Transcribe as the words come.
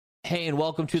Hey, and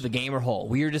welcome to the Gamer Hole.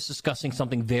 We are just discussing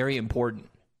something very important.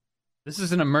 This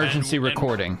is an emergency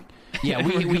recording. Yeah,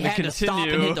 we had to stop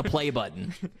and hit the play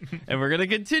button. And we're going to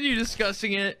continue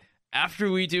discussing it after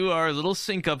we do our little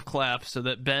sync-up clap so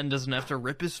that Ben doesn't have to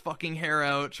rip his fucking hair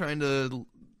out trying to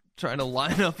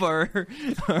line up our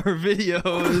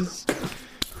videos.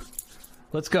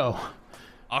 Let's go.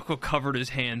 Aqua covered his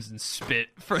hands in spit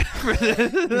for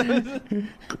this.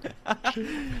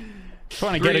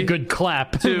 Want to get a good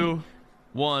clap. 2,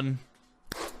 1.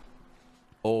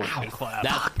 Oh, Ow, clap.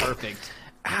 That's perfect.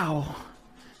 Ow.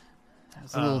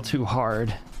 That's a little too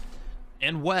hard.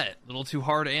 And wet. A little too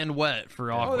hard and wet for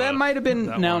Aqua. Oh, that might have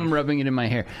been. Now I'm rubbing it in my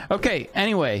hair. Okay.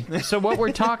 Anyway, so what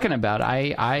we're talking about,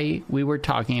 we were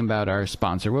talking about our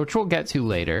sponsor, which we'll get to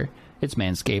later. It's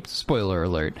Manscaped. Spoiler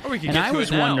alert. Or we can and get I to was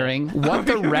it now. wondering what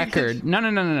the record. No.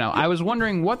 I was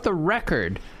wondering what the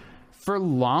record for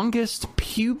longest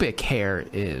pubic hair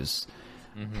is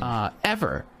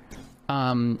ever.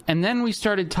 And then we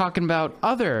started talking about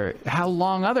how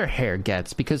long other hair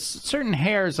gets, because certain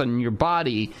hairs on your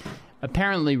body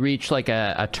apparently reach like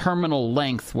a terminal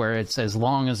length where it's as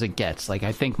long as it gets. Like,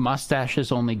 I think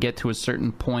mustaches only get to a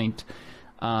certain point.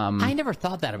 I never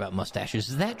thought that about mustaches.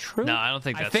 Is that true? No, I don't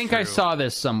think that's I think true. I saw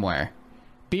this somewhere.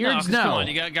 Beards, no. Come on,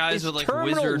 you got guys Is with like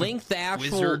terminal wizard, length the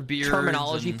actual wizard beards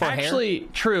terminology and- for hair? Actually,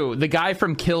 true. The guy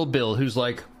from Kill Bill who's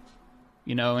like,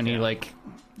 he like,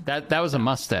 that was a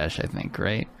mustache, I think,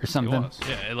 right? Or It something. was.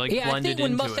 Yeah, it like Yeah, I blended think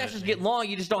when into mustaches it. get long,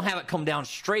 you just don't have it come down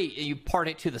straight, and you part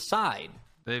it to the side.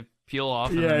 They peel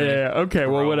off. And then they Okay,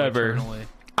 well, grow whatever. internally.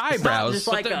 It's not Eyebrows. just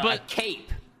like a but- cape.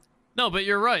 No, but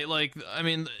you're right. Like, I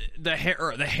mean, the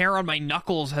hair on my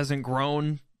knuckles hasn't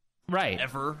grown Right.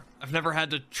 ever. I've never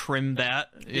had to trim that.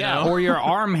 You Yeah, know? or your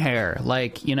arm hair.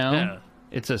 Like, Yeah.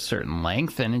 it's a certain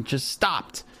length, and it just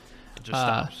stopped. It just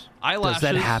stops. Eyelashes.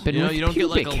 Does that happen you know, with you don't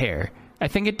pubic get like a hair? I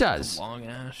think it does. long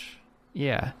ash.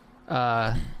 Yeah.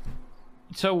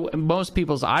 So most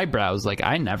people's eyebrows, like,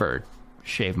 I never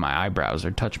shave my eyebrows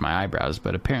or touch my eyebrows,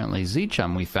 but apparently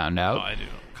Z-Chum, we found Oh, out, I do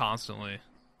constantly.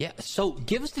 Yeah, so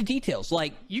give us the details.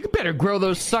 Like, you better grow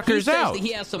those he suckers says out. that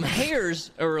he has some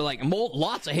hairs, or like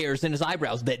lots of hairs in his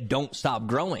eyebrows that don't stop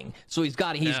growing. So he's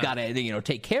got to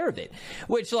take care of it.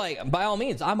 Which, like, by all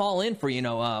means, I'm all in for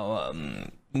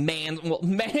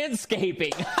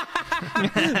manscaping.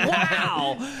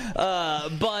 Wow.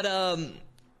 But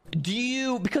do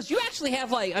you, because you actually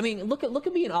have, like, I mean, look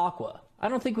at me in Aqua. I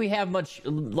don't think we have much,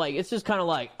 like, it's just kind of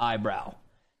like eyebrow.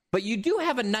 But you do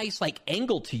have a nice, like,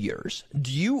 angle to yours. Do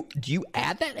you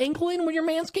add that angle in when you're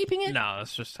manscaping it? No,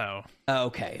 that's just how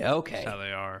Okay.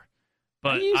 they are.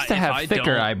 But I used to if have I thicker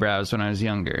don't- eyebrows when I was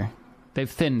younger. They've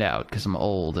thinned out because I'm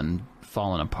old and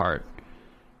fallen apart.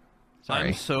 Sorry.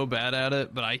 I'm so bad at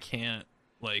it, but I can't,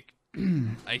 like,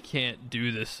 I can't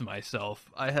do this myself.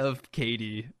 I have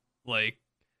Katie, like,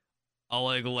 I'll,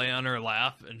 like, lay on her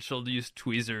lap, and she'll use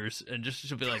tweezers, and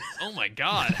she'll be like, oh my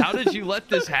god, how did you let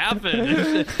this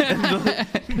happen?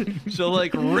 And she'll,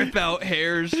 like, rip out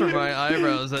hairs from my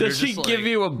eyebrows. That Does are she just, give like,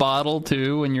 you a bottle,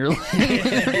 too, when you're like...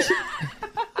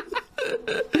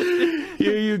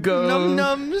 Here you go.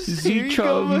 Num-nums, here you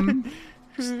go.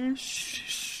 Z-Chum.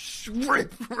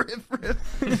 Rip.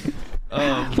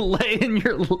 Lay in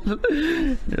your...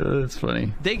 Yeah, that's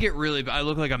funny. They get really I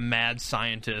look like a mad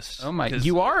scientist. Oh my... 'cause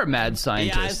You are a mad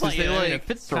scientist. Yeah, it's like, they, like, it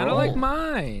fits the Kind of role. like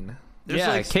mine. There's Yeah,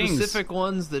 like Kings. specific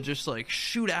ones that just like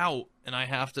shoot out, and I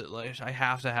have to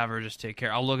have her just take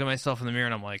care. I'll look at myself in the mirror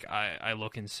and I'm like, I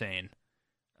look insane.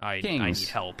 I need Kings.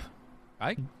 help.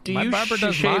 Do My you barber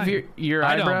does shave mine. your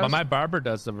I eyebrows? don't, but my barber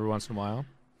does every once in a while.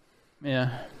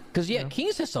 Yeah. Because,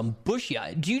 Kings has some bushy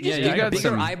eyes. Do you just Yeah, you get got bigger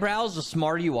some- eyebrows the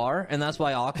smarter you are? And that's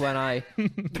why Aqua and I...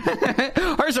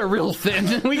 Ours are real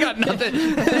thin. We got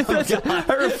nothing. That's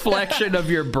a reflection of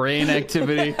your brain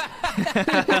activity.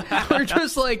 We're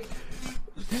just like...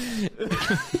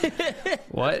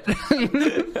 What?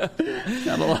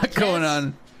 Got a lot going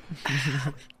on.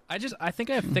 I think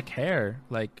I have thick hair,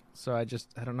 like, so I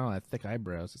don't know, I have thick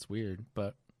eyebrows. It's weird,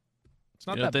 but it's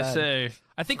not You know that what they bad. say?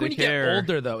 I think when you thick get hair.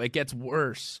 older, though, it gets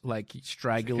worse, like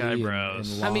straggly and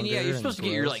eyebrows. I mean, longer you're and supposed to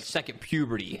get your, gross. like, second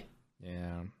puberty.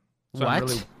 Yeah. So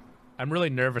What? I'm really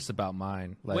nervous about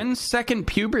mine. Like, When's second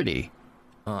puberty?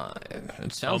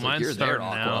 It sounds like mine's you're there, starting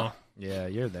Aqua. now. yeah,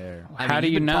 you're there. I mean, How do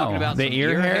you've you been talking know? about The some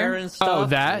ear hair? and stuff. Oh,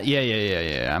 that?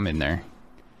 Yeah. I'm in there.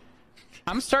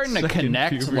 I'm starting to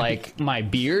connect puberty. like my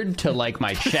beard to like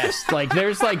my chest. Like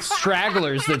there's like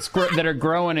stragglers that are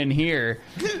growing in here,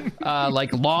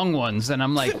 like long ones, and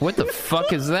I'm like, what the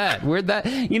fuck is that? Where'd that?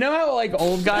 You know how like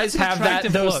old guys have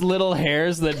those look. little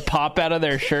hairs that pop out of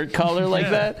their shirt collar like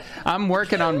that? I'm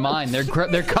working on mine. They're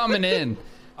coming in.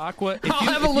 Aqua, I'll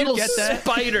have a little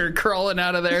spider crawling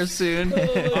out of there soon.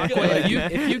 Aqua,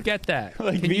 if you get that,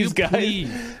 Like can these you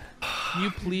guys. can you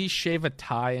please shave a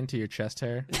tie into your chest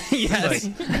hair? Yes.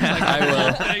 I will.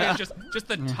 I think it's just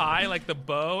the tie, like the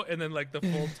bow, and then like the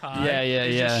full tie. Yeah,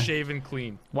 is yeah. Just shaven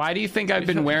clean. Why do you think I've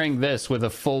been wearing this with a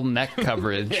full neck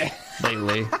coverage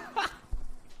lately?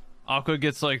 Aqua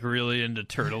gets like really into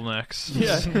turtlenecks.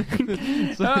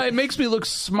 Yeah. It makes me look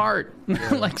smart,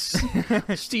 like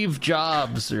Steve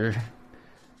Jobs or.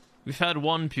 We've had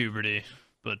one puberty,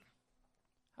 but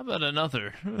how about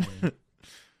another?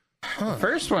 The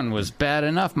first one was bad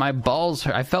enough. My balls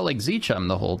hurt. I felt like Z-Chum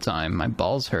the whole time. My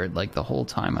balls hurt like the whole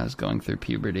time I was going through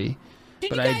puberty.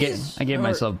 Did But you guys, I gave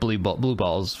myself blue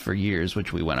balls for years,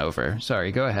 which we went over.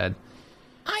 Sorry, go ahead.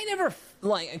 I never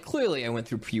clearly I went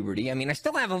through puberty. I mean, I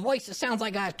still have a voice that sounds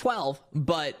like I was 12,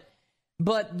 but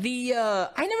the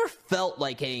I never felt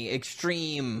like a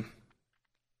extreme.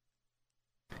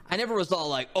 I never was all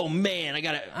like, oh man,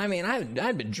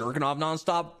 I'd been jerking off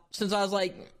nonstop since I was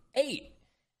like 8.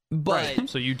 But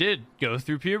So you did go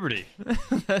through puberty.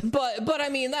 but I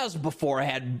mean, that was before I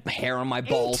had hair on my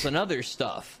balls and other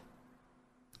stuff.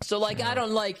 So like,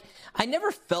 I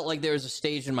never felt like there was a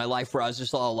stage in my life where I was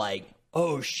just all like,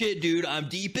 oh shit, dude, I'm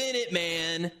deep in it,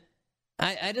 man.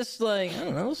 I just like, I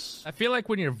don't know. I feel like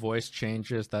when your voice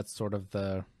changes, that's sort of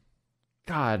the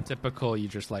God. typical. You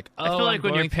just like, oh, I feel like I'm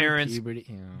when your going through parents puberty.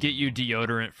 Yeah. get you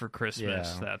deodorant for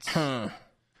Christmas, Yeah.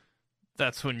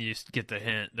 that's when you get the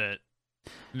hint that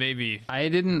maybe I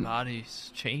didn't body's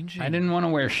changing. I didn't want to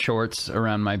wear shorts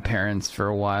around my parents for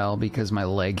a while because my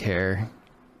leg hair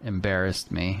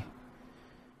embarrassed me.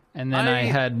 And then I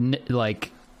had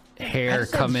hair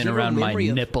just have come in zero around my memory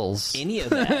of nipples. Any of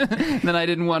that. Then I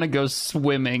didn't want to go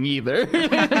swimming either.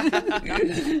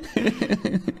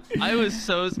 I was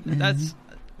that's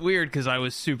weird because I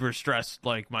was super stressed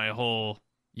like my whole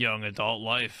young adult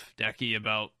life, Decky,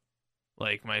 about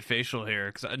like my facial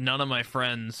hair because none of my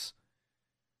friends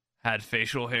had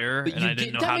facial hair But and I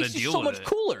didn't know that how to makes you deal so with much it.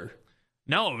 cooler.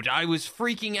 No, I was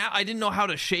freaking out. I didn't know how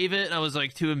to shave it, and I was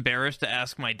like too embarrassed to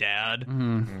ask my dad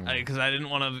because I didn't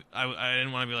want to. I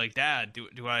didn't want to be like, Dad,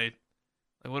 do I?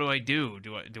 Like, what do I do?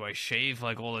 Do I shave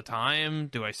like all the time?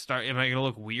 Do I start? Am I gonna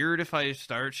look weird if I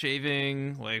start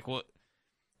shaving? Like what?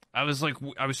 I was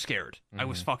scared. I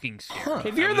was fucking scared.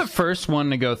 If you're the first one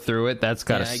to go through it, that's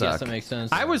gotta I suck. guess that makes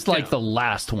sense. I was like Yeah. the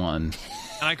last one.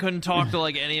 And I couldn't talk to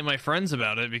like any of my friends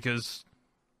about it because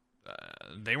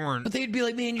they weren't. But they'd be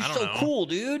like, man, you're I don't so know. cool,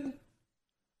 dude.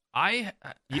 I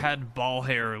had ball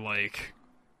hair like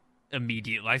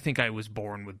immediately. I think I was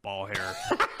born with ball hair.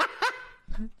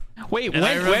 Wait, And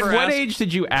I remember what ask- age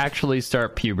did you actually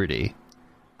start puberty?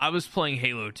 I was playing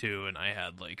Halo 2 and I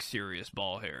had like serious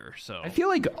ball hair. So I feel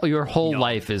like your whole Young.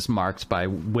 life is marked by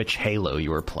which Halo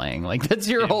you were playing. Like that's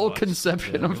your It whole was.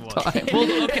 conception of it was. time.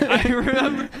 Well, okay, I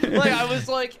remember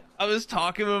I was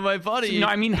talking with my buddy. No,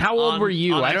 I mean, how old were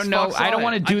you? on I don't know. Xbox I don't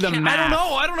Live. want to do the can't- math.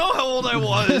 I don't know how old I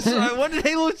was. When did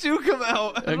Halo 2 come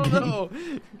out? I don't know.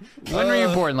 When were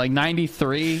you born? Like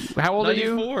 93? How old are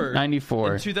you? 94.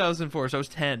 94. In 2004, so I was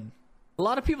 10. A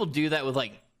lot of people do that with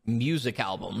like music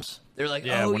albums. They're like,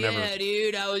 Yeah, oh whenever- yeah,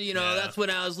 dude, I was, Yeah. that's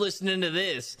when I was listening to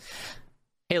this.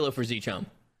 Halo for Z-Chum.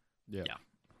 Yeah.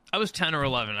 I was 10 or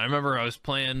 11. I remember I was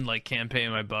playing like campaign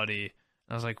with my buddy.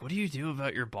 I was like, what do you do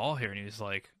about your ball hair? And he was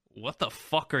like, what the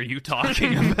fuck are you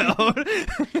talking about?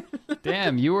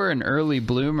 Damn, you were an early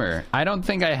bloomer. I don't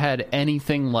think I had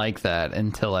anything like that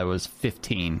until I was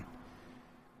 15.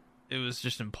 It was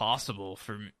just impossible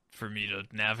for me to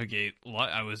navigate.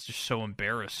 I was just so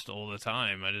embarrassed all the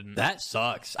time. I didn't. That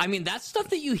sucks. I mean, that's stuff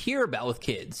that you hear about with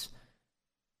kids.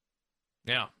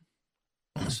 Yeah.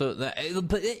 So that,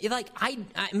 but like, I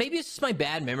maybe it's just my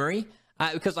bad memory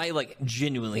because I like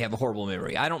genuinely have a horrible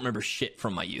memory. I don't remember shit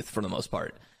from my youth for the most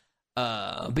part.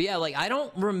 But yeah, like I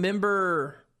don't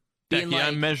remember being Becky,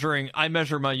 like. I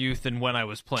measure my youth in when I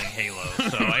was playing Halo,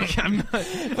 so I'm not,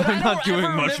 But I'm I not don't doing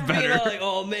ever much remember being better. like,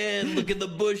 oh man, look at the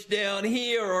bush down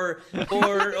here, or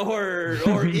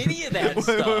any of that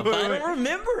stuff. I don't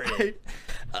remember it.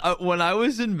 When I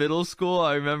was in middle school,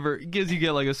 I remember because you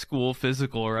get like a school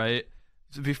physical, right?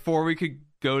 So before we could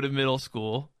go to middle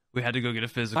school, we had to go get a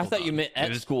physical. I thought you done. meant It at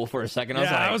was- school for a second. I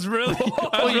Yeah, I was was like, really.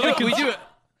 Well, we do it.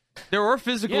 There were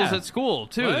physicals Yeah. at school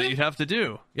too What? that you'd have to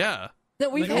do. Yeah. no,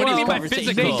 we've Like, had what do you this mean by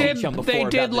conversation physical? with Chum before They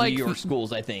about did, the like, New York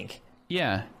schools, I think.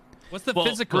 Yeah. What's the Well,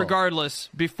 physical? regardless,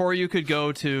 before you could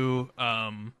go to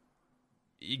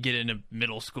you get into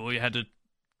middle school, you had to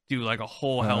do like a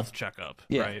whole health checkup,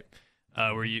 Yeah. right?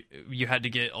 Where you had to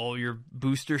get all your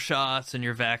booster shots and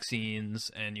your vaccines,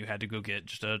 and you had to go get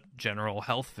just a general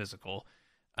health physical.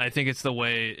 I think it's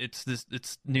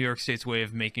it's New York State's way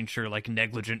of making sure like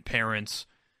negligent parents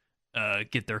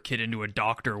get their kid into a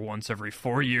doctor once every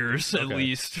 4 years at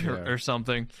least or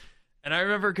something. And I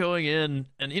remember going in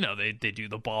and, they do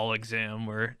the ball exam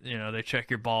where, they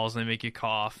check your balls and they make you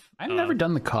cough. I've never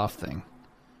done the cough thing.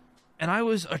 And I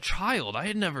was a child. I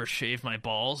had never shaved my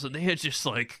balls and they had just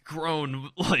like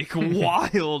grown like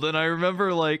wild. And I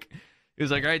remember like, it was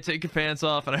like, all right, take your pants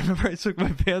off. And I remember I took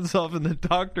my pants off and the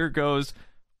doctor goes,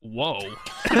 whoa.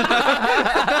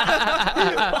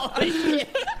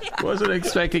 Wasn't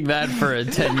expecting that for a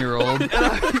 10-year-old.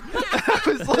 I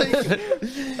was like,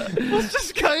 what's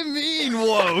this guy mean?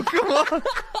 Whoa, come on.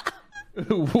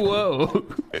 Whoa.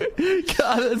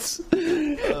 God, that's...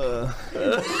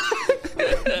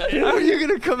 How are you going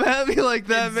to come at me like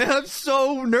that, man? I'm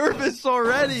so nervous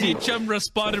already. Chum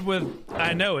responded with,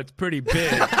 I know, it's pretty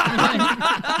big.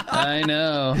 I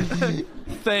know.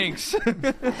 Thanks.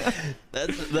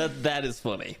 That is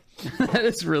funny. That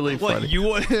is really funny.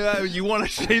 What, you want to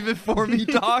shave it for me,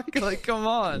 Doc? Like, come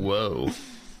on. Whoa.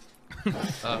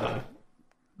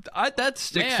 That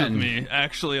sticks with me,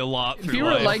 actually, a lot If you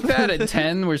were life. like that at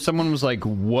 10, where someone was like,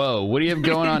 whoa, what do you have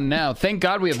going on now? Thank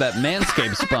God we have that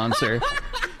Manscaped sponsor.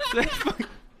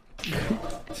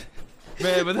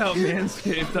 Man, without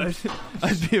Manscaped,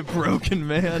 I'd be a broken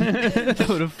man. I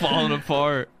would have fallen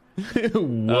apart.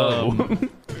 Whoa.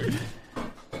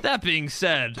 That being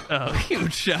said,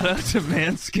 huge shout out to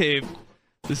Manscaped.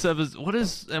 This episode,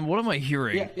 what am I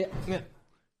hearing? Yeah.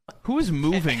 Who is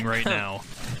moving right now?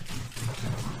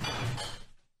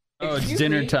 Oh, it's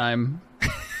dinner time.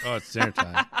 Oh, it's dinner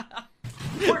time.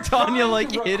 Tanya,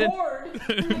 like, hit it.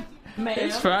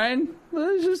 It's fine.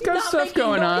 There's just got stuff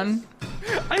going on.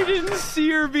 I didn't see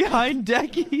her behind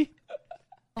Decky.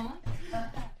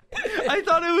 I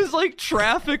thought it was like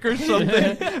traffic or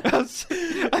something.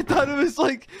 I thought it was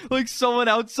like someone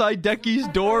outside Decky's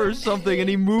door or something, and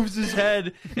he moves his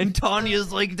head, and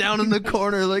Tanya's like down in the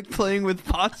corner, like playing with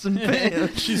pots and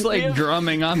pans. She's like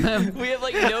drumming on them. We have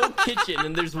like no kitchen,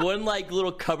 and there's one like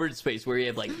little cupboard space where you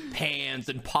have like pans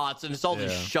and pots, and it's all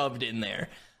just shoved in there.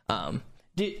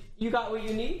 You got what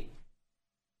you need?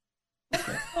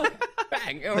 Okay.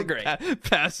 Bang. Oh, great.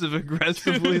 Passive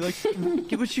aggressively, like,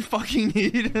 get what you fucking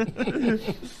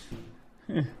need.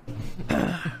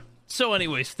 So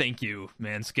anyways, thank you,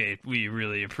 Manscaped. We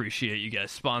really appreciate you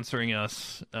guys sponsoring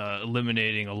us,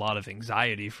 eliminating a lot of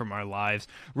anxiety from our lives.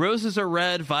 Roses are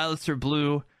red, violets are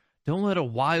blue. Don't let a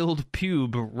wild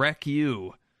pube wreck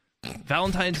you.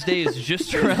 Valentine's Day is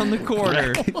just around the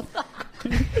corner.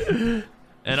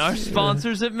 And our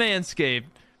sponsors at Manscaped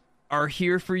are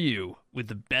here for you with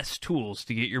the best tools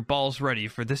to get your balls ready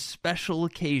for this special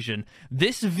occasion.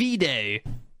 This V-Day.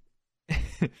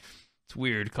 It's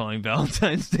weird calling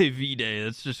Valentine's Day V-Day.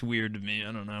 That's just weird to me.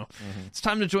 I don't know. It's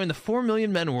time to join the 4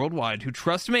 million men worldwide who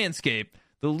trust Manscaped,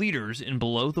 the leaders in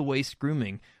below-the-waist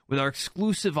grooming, with our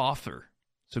exclusive offer.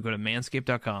 So go to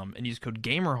manscaped.com and use code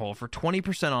GAMERHOLE for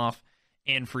 20% off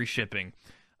and free shipping.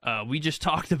 We just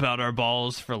talked about our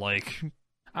balls for like...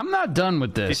 I'm not done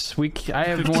with this. I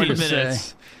have more to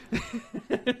minutes.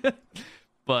 say.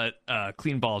 But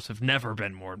clean balls have never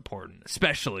been more important,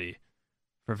 especially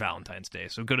for Valentine's Day.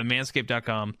 So go to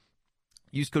manscaped.com,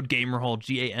 use code GAMERHOLE,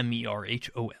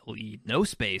 GAMERHOLE, no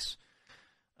space,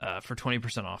 for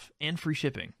 20% off and free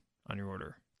shipping on your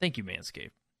order. Thank you,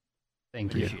 Manscaped.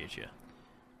 Thank you. Appreciate you.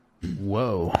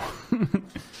 Whoa.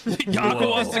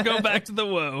 Yako wants to go back to the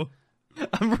whoa.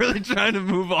 I'm really trying to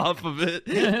move off of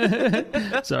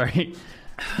it. Sorry.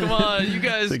 Come on, you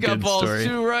guys got balls story.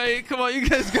 too, right? Come on, you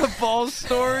guys got balls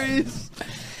stories.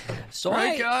 So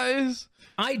Right, guys?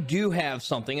 I do have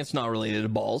something. It's not related to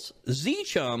balls.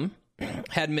 Z-Chum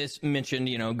had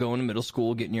mentioned, going to middle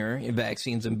school, getting your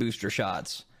vaccines and booster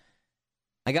shots.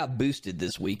 I got boosted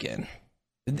this weekend.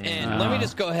 And let me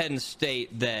just go ahead and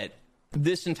state that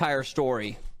this entire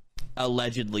story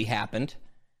allegedly happened.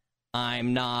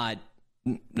 I'm not...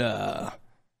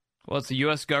 Well, it's the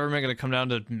U.S. government going to come down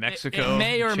to Mexico? It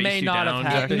may or chase may you not down,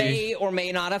 have happened. It Jackie? may or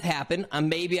may not have happened.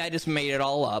 Maybe I just made it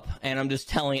all up, and I'm just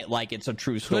telling it like it's a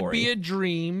true story. Could be a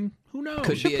dream. Who knows?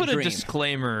 Could Should be a put a dream.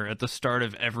 disclaimer at the start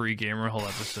of every Gamer Hole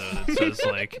episode. It says,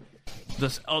 like,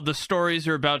 the stories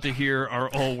you're about to hear are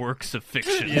all works of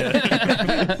fiction.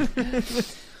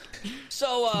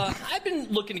 So I've been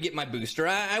looking to get my booster.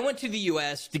 I went to the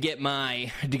U.S. to get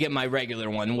my regular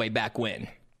one way back when.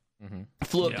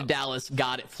 Flew up to Dallas,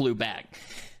 got it, flew back.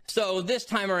 So this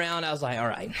time around, I was like, all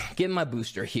right, give me my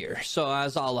booster here. So I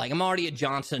was all like, I'm already a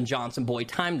Johnson & Johnson boy.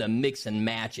 Time to mix and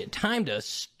match it. Time to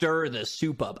stir the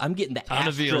soup up. I'm getting the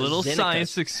Time to be a little AstraZeneca.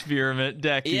 science experiment,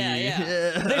 Decky.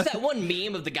 Yeah. There's that one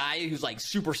meme of the guy who's like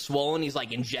super swollen. He's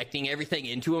like injecting everything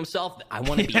into himself. I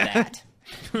want to be that.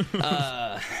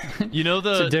 You know It's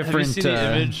a different have you seen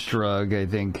the image? drug, I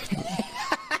think.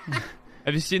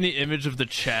 Have you seen the image of the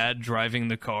Chad driving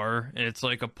the car? And it's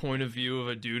like a point of view of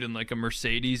a dude in like a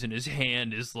Mercedes, and his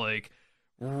hand is like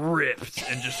ripped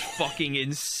and just fucking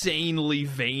insanely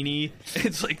veiny.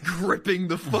 It's like gripping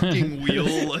the fucking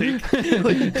wheel like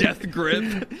death grip.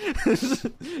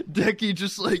 Decky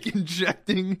just like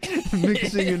injecting,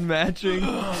 mixing and matching.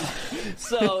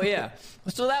 So yeah.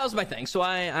 So that was my thing. So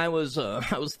I was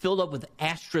filled up with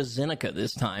AstraZeneca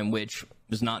this time, which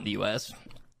was not in the U.S.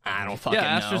 I don't fucking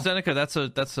Yeah, know. AstraZeneca.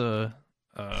 That's a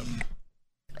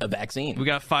A vaccine. we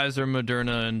got Pfizer,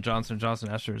 Moderna, and Johnson & Johnson.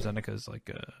 AstraZeneca is like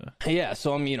Yeah,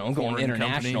 so I'm going Foreign international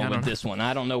company, I with don't this one.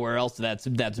 I don't know where else that's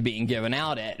being given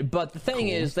out at. But the thing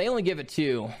is, they only give it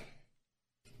to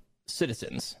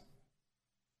citizens.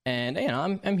 And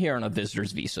I'm here on a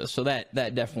visitor's visa, so that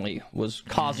definitely was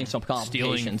causing some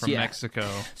complications. stealing from Mexico.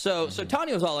 So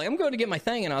Tanya was all like, "I'm going to get my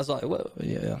thing," and I was like, "Well,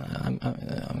 yeah,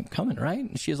 I'm coming, right?"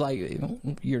 And she was like,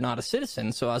 "You're not a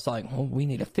citizen," so I was like, "Well, we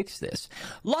need to fix this."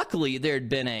 Luckily, there had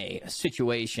been a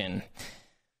situation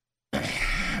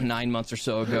 9 months or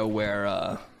so ago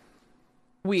where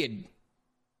we had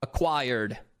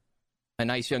acquired a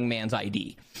nice young man's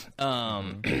ID.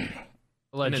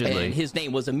 Allegedly. And his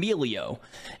name was Emilio.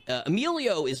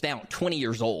 Emilio is now 20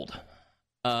 years old.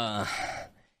 And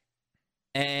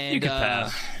You could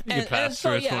pass. You could pass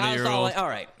so, for a yeah, I was all 20-year-old. like, all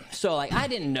right. So like I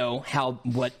didn't know how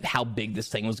big this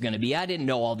thing was going to be. I didn't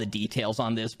know all the details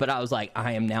on this, but I was like,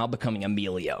 I am now becoming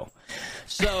Emilio.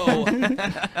 So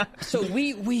I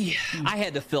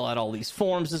had to fill out all these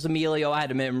forms as Emilio. I had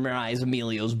to memorize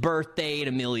Emilio's birth date,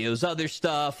 Emilio's other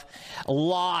stuff,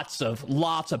 lots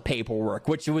of paperwork,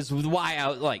 which was why I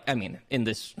was like, I mean, in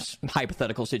this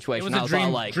hypothetical situation, It was I a was all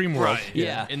dream, like, dream world. Right.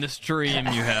 Yeah. In this dream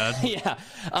you had. yeah.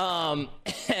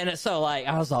 And so like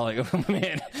I was all like, oh,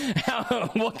 man,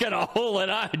 what kind of hole am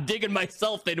I digging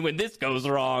myself in when this goes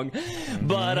wrong?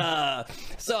 But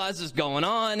so I was just going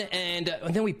on, and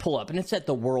then we pull up, and it's at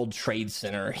the World Trade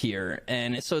Center here,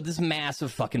 and so this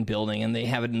massive fucking building, and they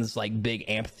have it in this like big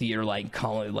amphitheater, like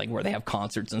where they have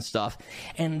concerts and stuff,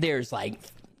 and there's like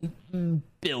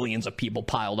billions of people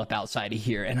piled up outside of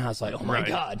here, and I was like, oh my Right.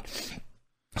 God.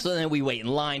 So then we wait in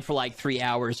line for like 3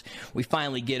 hours. We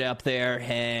finally get up there,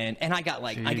 and I got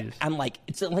like, I'm like,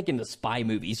 it's like in the spy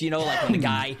movies, you know, like when the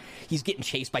guy, he's getting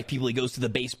chased by people, he goes to the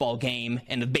baseball game,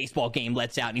 and the baseball game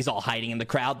lets out, and he's all hiding in the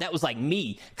crowd. That was like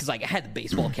me, because like I had the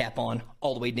baseball cap on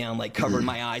all the way down, like covering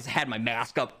my eyes. I had my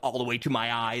mask up all the way to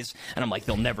my eyes, and I'm like,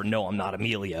 they'll never know I'm not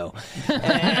Emilio.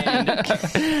 And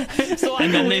so I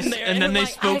go in there, and then I'm they like,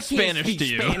 spoke I can't Spanish speak to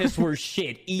you. Spanish worth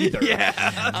shit either.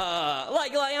 Yeah.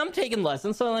 Like I'm taking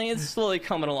lessons, so like it's slowly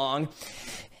coming along.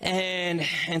 And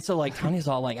so like Tanya's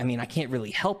all like, I mean, I can't really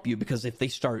help you because if they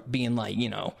start being like, you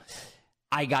know,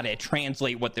 I gotta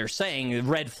translate what they're saying, the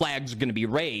red flags are gonna be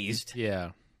raised.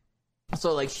 Yeah.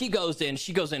 So like she goes in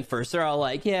first. They're all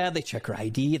like, yeah, they check her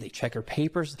ID, they check her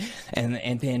papers, and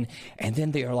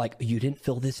then they are like, you didn't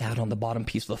fill this out on the bottom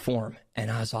piece of the form.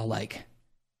 And I was all like,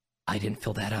 I didn't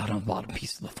fill that out on the bottom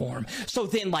piece of the form. So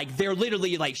then, like, they're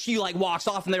literally, like, she, like, walks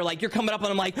off, and they're like, you're coming up, and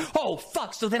I'm like, oh,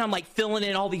 fuck. So then I'm, like, filling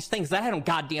in all these things that I don't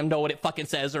goddamn know what it fucking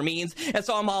says or means. And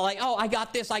so I'm all like, oh, I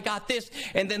got this.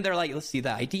 And then they're like, let's see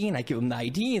the ID, and I give them the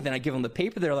ID, and then I give them the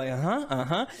paper. They're like,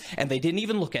 uh-huh. And they didn't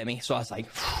even look at me. So I was like,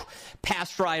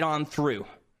 passed right on through.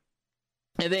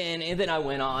 And then I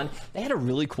went on. They had a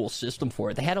really cool system for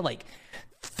it. They had, like,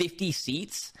 50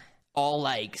 seats all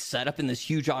like set up in this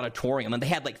huge auditorium, and they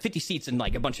had like 50 seats in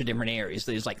like a bunch of different areas.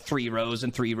 There's like 3 rows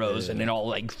and 3 rows, and then all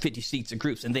like 50 seats in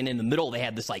groups. And then in the middle, they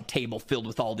had this like table filled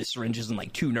with all these syringes and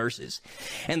like 2 nurses.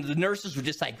 And the nurses would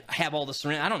just like have all the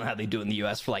syringes. I don't know how they do it in the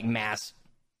US for like mass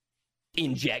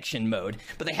injection mode,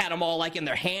 but they had them all like in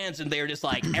their hands, and they were just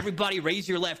like, everybody raise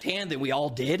your left hand. And we all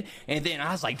did. And then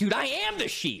I was like, dude, I am the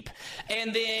sheep.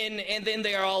 And then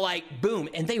they're all like, boom.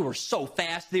 And they were so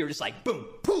fast. They were just like, boom,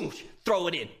 poosh, throw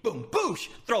it in, boom, boosh,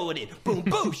 throw it in, boom,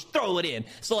 boosh, throw it in.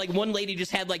 So like one lady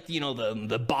just had like, you know,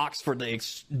 the box for the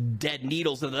dead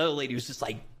needles, and the other lady was just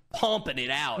like pumping it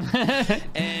out.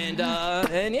 and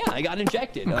yeah, I got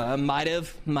injected. Might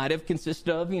have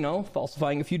consisted of, you know,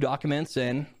 falsifying a few documents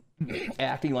and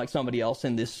acting like somebody else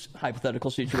in this hypothetical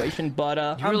situation, but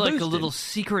You were I'm like boosted. a little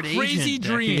secret agent. Crazy Decky.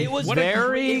 dream. It was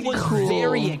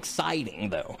very exciting,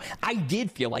 though. I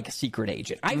did feel like a secret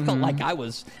agent. I felt like I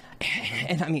was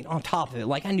And I mean, on top of it,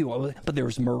 like I knew, but there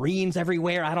was Marines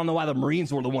everywhere. I don't know why the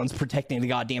Marines were the ones protecting the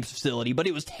goddamn facility, but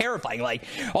it was terrifying. Like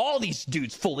all these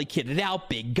dudes fully kitted out,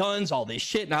 big guns, all this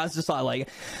shit, and I was just like,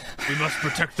 we must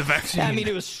protect the vaccine. I mean,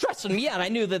 it was stressing me out. I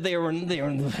knew that they were.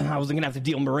 I wasn't gonna have to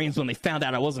deal with Marines when they found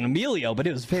out I wasn't Emilio, but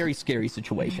it was a very scary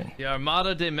situation. The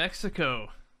Armada de Mexico.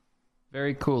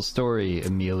 Very cool story,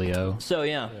 Emilio. So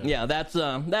yeah, that's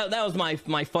that was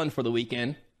my fun for the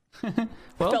weekend.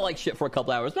 Felt like shit for a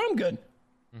couple hours, but I'm good.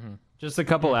 Just a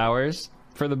couple hours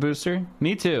for the booster?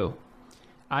 Me too.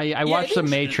 I watched The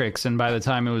Matrix, and by the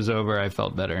time it was over, I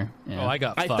felt better. Yeah. Oh,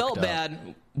 I felt up.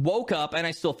 bad, woke up, and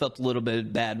I still felt a little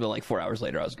bit bad, but like 4 hours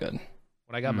later, I was good. When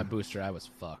I got my booster, I was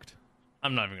fucked.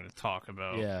 I'm not even going to talk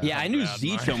about. Yeah, I knew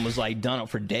Z-Chum was like done up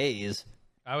for days.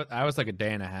 I was like a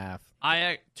day and a half.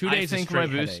 2 days I of think my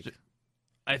straight booster. headache.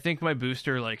 I think my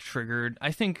booster like triggered.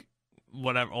 I think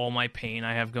whatever all my pain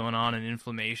I have going on and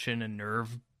inflammation and nerve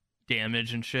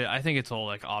damage and shit. I think it's all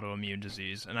like autoimmune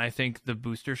disease, and I think the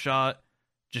booster shot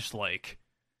just like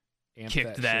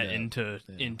kicked that into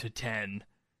 10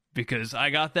 because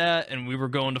I got that and we were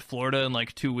going to Florida in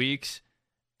like 2 weeks,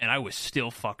 and I was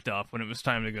still fucked up when it was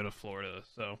time to go to Florida.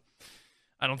 So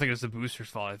I don't think it's the booster's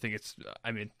fault. I think it's.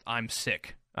 I mean, I'm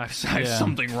sick. I have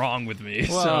something wrong with me.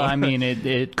 Well, so. I mean,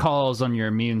 it calls on your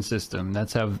immune system.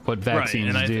 That's what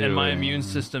vaccines do. And my immune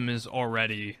system is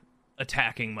already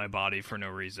attacking my body for no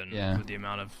reason with the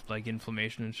amount of like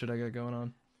inflammation and shit I got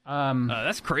going on.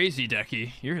 That's crazy,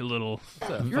 Decky. You're a little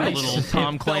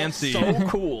Tom Clancy. So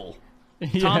cool.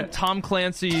 Tom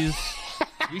Clancy's.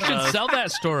 You should sell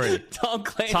that story. Tom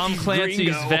Clancy's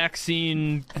Gringo.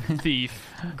 Vaccine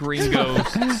thief, Gringo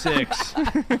 6.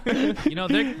 You know,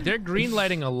 they're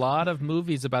greenlighting a lot of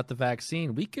movies about the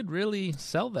vaccine. We could really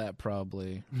sell that,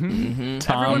 probably. Tom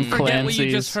Everyone forget what you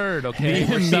Clancy's just heard, okay?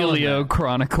 The We're selling Emilio that.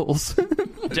 Chronicles.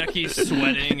 Decky's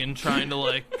sweating and trying to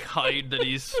like hide that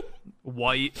he's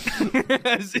white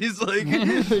as he's like.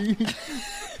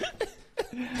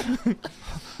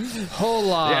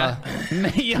 Hola,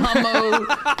 me llamo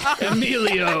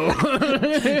Emilio.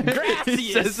 Gracias.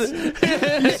 He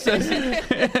says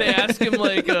they ask him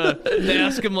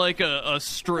like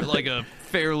a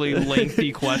fairly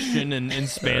lengthy question in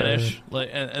Spanish,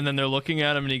 like, and then they're looking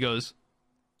at him and he goes,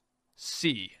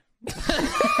 "Sí."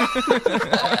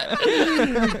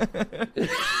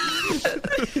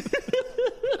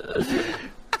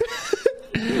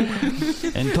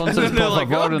 Entonces, And they're por like,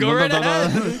 favor, "Oh, go right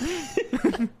ahead."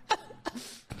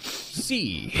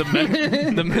 Sí.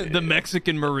 The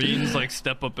Mexican Marines like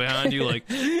step up behind you like,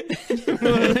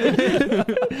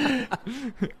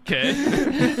 okay.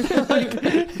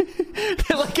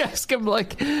 They like ask him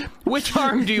like, which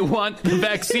arm do you want the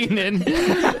vaccine in?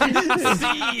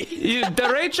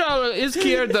 Derecha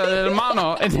izquierda,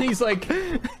 hermano. And then he's like,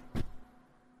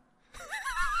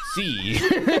 sí.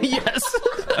 Yes.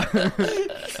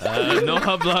 No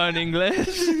habla en inglés.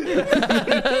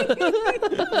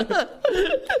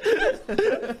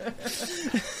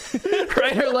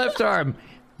 Right or left arm?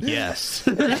 Yes.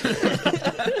 They give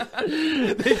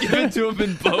it to him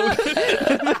in both.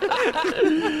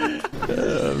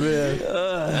 Oh, man.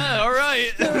 All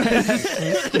right.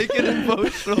 Stick it in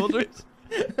both shoulders.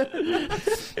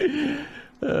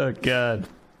 Oh, God.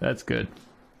 That's good.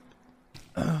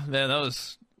 Man, that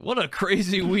was... What a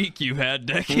crazy week you had,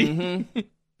 Decky.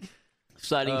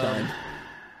 Exciting time.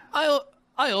 I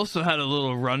also had a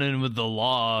little run-in with the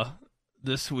law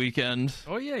this weekend.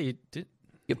 Oh, yeah, you did.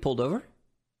 Get pulled over?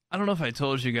 I don't know if I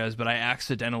told you guys, but I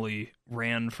accidentally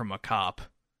ran from a cop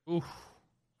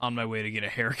on my way to get a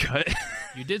haircut.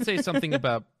 You did say something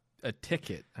about a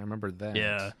ticket. I remember that.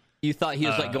 Yeah. You thought he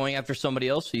was like going after somebody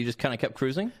else, so you just kind of kept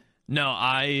cruising? No,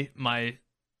 my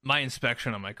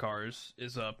inspection on my cars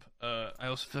is up. I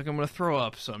also feel like I'm going to throw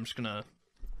up, so I'm just going to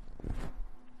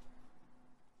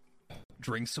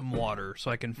drink some water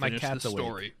so I can My finish cat's the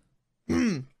awake.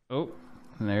 story. Oh,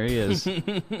 there he is.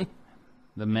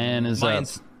 The man is My up.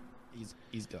 ins-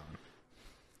 He's gone.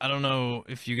 I don't know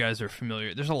if you guys are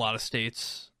familiar. There's a lot of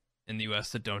states in the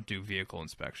U.S. that don't do vehicle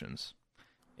inspections.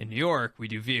 In New York, we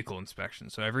do vehicle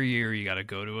inspections. So every year you got to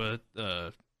go to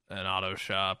an auto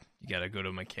shop. You got to go to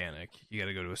a mechanic. You got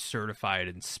to go to a certified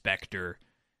inspector,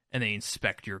 and they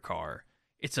inspect your car.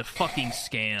 It's a fucking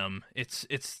scam. It's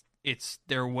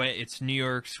their way. It's New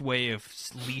York's way of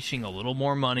leashing a little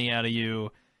more money out of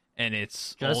you. And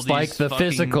it's all Just these like the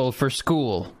fucking... physical for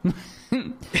school.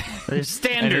 There's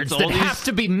standards all that these- have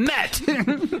to be met.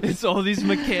 It's all these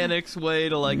mechanics' way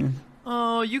to like,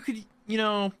 oh, you could,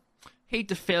 hate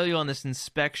to fail you on this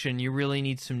inspection. You really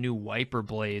need some new wiper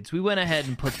blades. We went ahead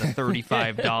and put the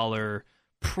 $35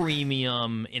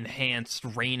 premium enhanced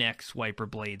Rain-X wiper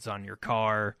blades on your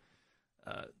car.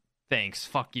 Thanks,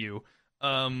 fuck you.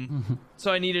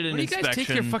 So I needed an Where do you inspection. guys take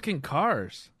your fucking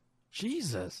cars?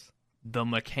 Jesus. The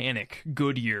mechanic,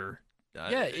 Goodyear.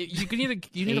 Yeah, you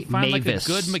need to find like a Mavis.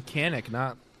 good mechanic,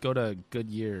 not go to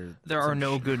Goodyear. There are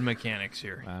no good mechanics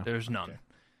here. Wow. There's none. Okay.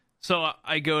 So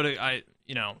I go to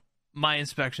my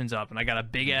inspection's up, and I got a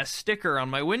big ass sticker on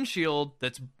my windshield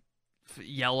that's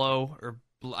yellow or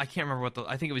I can't remember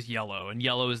I think it was yellow, and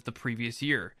yellow is the previous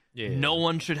year. Yeah. No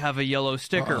one should have a yellow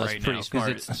sticker That's right pretty now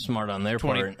smart. it's Smart on their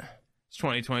 20 part. It's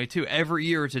 2022. Every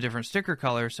year it's a different sticker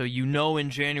color, so in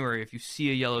January if you see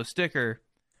a yellow sticker,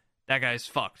 that guy's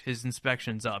fucked. His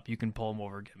inspection's up. You can pull him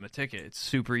over, give him a ticket. It's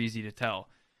super easy to tell.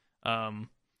 And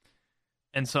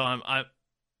so I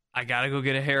gotta go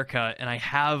get a haircut, and I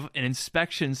have an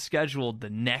inspection scheduled the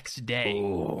next day.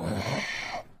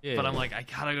 Yeah, But I'm like, I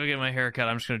gotta go get my haircut.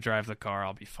 I'm just gonna drive the car.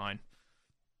 I'll be fine.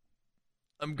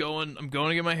 I'm going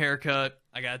to get my haircut.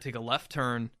 I gotta take a left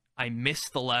turn. I miss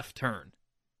the left turn,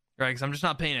 right? Because I'm just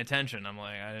not paying attention. I'm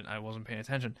like, I wasn't paying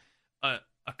attention. A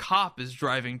cop is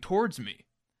driving towards me,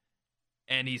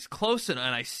 and he's close, and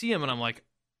I see him, and I'm like,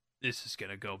 this is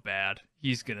gonna go bad.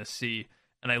 He's gonna see.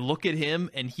 And I look at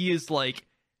him, and he is like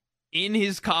in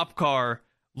his cop car,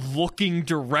 looking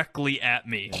directly at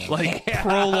me, like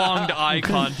prolonged eye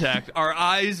contact. Our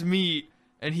eyes meet,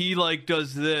 and he like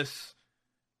does this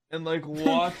and like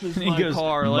watches my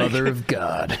car. Like, Mother of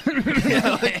God.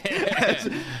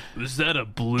 was that a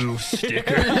blue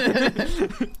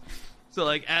sticker? So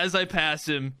like as I pass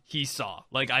him, he saw.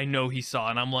 Like I know he saw,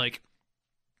 and I'm like,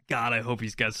 God, I hope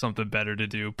he's got something better to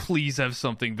do. Please have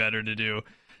something better to do.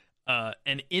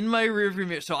 And in my rearview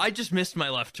mirror, so I just missed my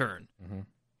left turn.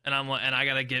 And I'm like, and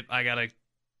I gotta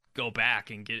go back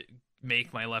and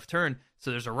make my left turn. So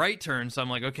there's a right turn. So I'm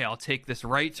like, okay, I'll take this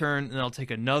right turn, and I'll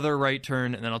take another right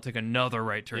turn, and then I'll take another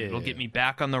right turn. It'll get me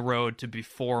back on the road to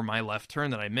before my left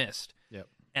turn that I missed. Yep.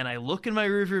 And I look in my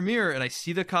rearview mirror, and I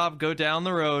see the cop go down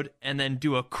the road and then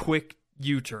do a quick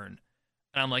U-turn.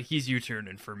 And I'm like, he's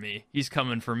U-turning for me. He's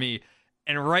coming for me.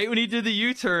 And right when he did the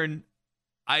U-turn,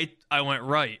 I went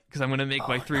right because I'm going to make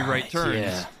my 3 right turns.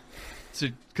 Yeah.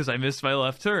 Because I missed my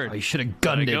left turn. Oh, you should have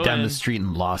gunned I it go down in. the street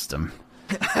and lost him.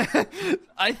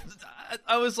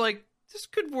 I was like, this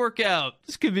could work out.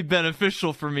 This could be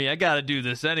beneficial for me. I got to do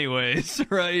this anyways,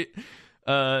 right?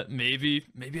 Maybe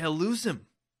I lose him.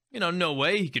 No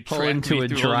way he could Pull track into me a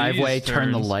through all driveway, these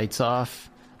turn the turns. lights off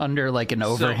under like an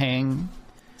overhang.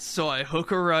 So I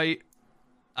hook a right,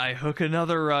 I hook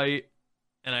another right,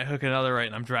 and I hook another right,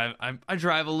 and I'm driving. I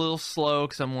drive a little slow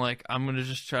because I'm like, I'm gonna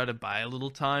just try to buy a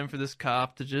little time for this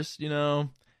cop to just,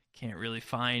 can't really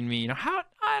find me. How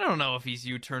I don't know if he's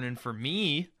U-turning for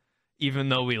me, even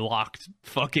though we deadlocked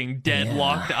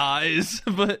eyes.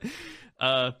 But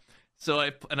so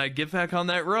I get back on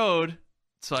that road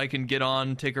so I can get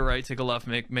on, take a right, take a left,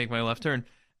 make my left turn.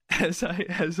 As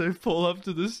I pull up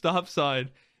to the stop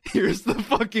sign, here's the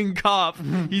fucking cop.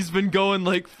 He's been going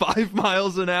like 5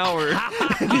 miles an hour,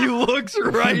 and he looks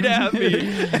right at me,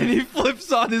 and he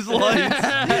flips on his lights.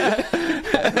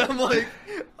 And I'm like,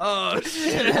 oh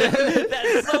shit.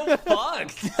 That's so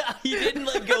fucked. You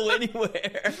didn't go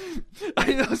anywhere.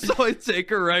 I know, so I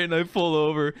take a right and I pull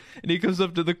over, and he comes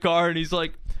up to the car and he's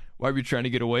like, why are you trying to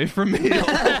get away from me? And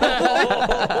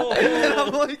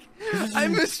I'm like, I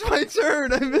missed my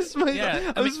turn. I was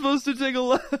supposed to take a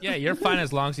left. Yeah, you're fine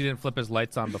as long as he didn't flip his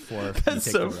lights on before. That's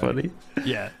so funny.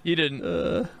 Yeah, he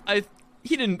didn't.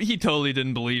 He totally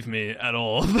didn't believe me at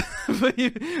all. but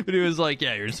he was like,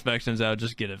 yeah, your inspection's out.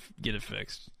 Just get it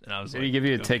fixed. And I was Did like, he give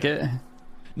you a okay. ticket?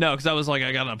 No, because I was like,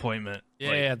 I got an appointment.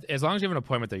 Yeah, as long as you have an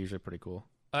appointment, they're usually pretty cool.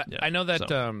 Yeah, I know that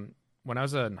so. when I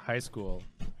was in high school,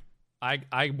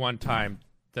 I one time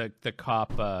the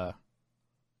cop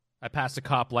I passed a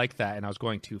cop like that, and I was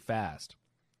going too fast,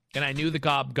 and I knew the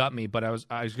cop got me, but I was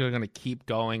going to keep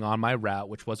going on my route,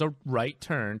 which was a right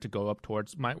turn to go up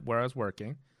towards where I was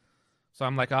working. So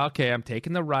I'm like, okay, I'm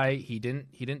taking the right. He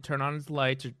didn't turn on his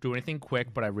lights or do anything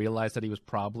quick, but I realized that he was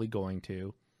probably going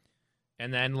to.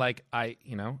 And then I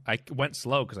went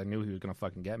slow because I knew he was gonna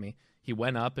fucking get me. He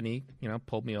went up and he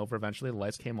pulled me over. Eventually, the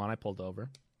lights came on. I pulled over.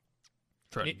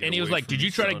 And he was like, "Did you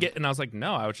try to get?" And I was like,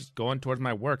 "No, I was just going towards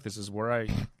my work. This is where I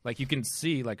you can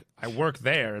see I work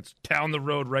there. It's down the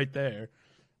road right there."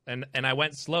 And I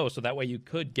went slow so that way you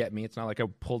could get me. It's not like I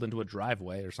pulled into a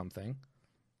driveway or something.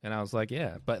 And I was like,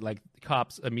 "Yeah," but the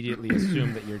cops immediately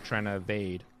assume that you're trying to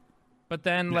evade. But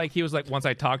then he was like, once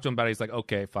I talked to him about it, he's like,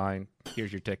 "Okay, fine.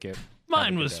 Here's your ticket."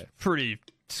 Mine was pretty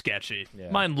sketchy.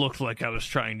 Yeah. Mine looked like I was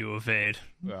trying to evade.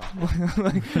 Well,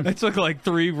 I took like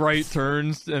 3 right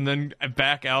turns and then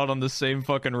back out on the same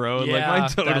fucking road. Yeah, like mine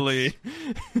totally.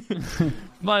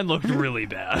 Mine looked really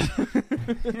bad.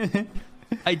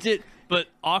 I did, but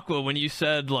Aqua, when you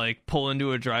said like pull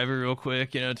into a driver real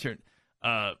quick, you know, turn.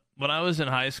 When I was in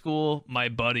high school, my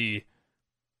buddy,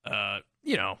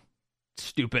 you know,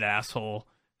 stupid asshole,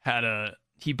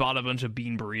 he bought a bunch of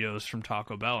bean burritos from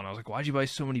Taco Bell, and I was like, why'd you buy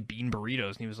so many bean burritos?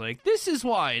 And he was like, this is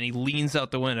why. And he leans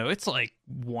out the window. It's like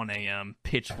 1 a.m.,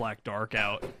 pitch black dark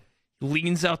out.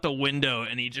 Leans out the window,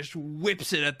 and he just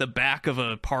whips it at the back of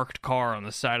a parked car on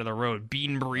the side of the road.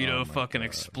 Bean burrito fucking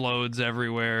explodes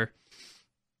everywhere.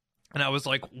 And I was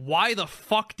like, why the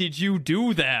fuck did you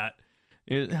do that?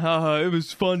 It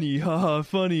was funny. Haha,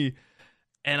 funny.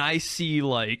 And I see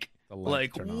like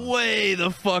way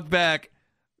the fuck back.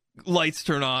 Lights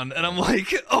turn on, and I'm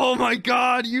like, oh my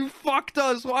god, you fucked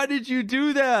us. Why did you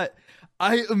do that?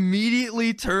 I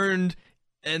immediately turned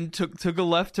and took a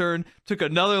left turn, took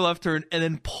another left turn, and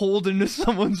then pulled into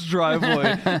someone's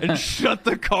driveway and shut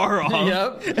the car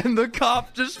off. Yep. And the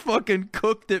cop just fucking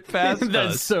cooked it past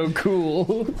That's us. so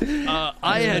cool.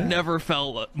 I had never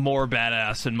felt more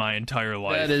badass in my entire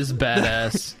life. That is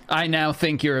badass. I now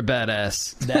think you're a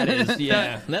badass. That is,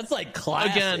 yeah. That's like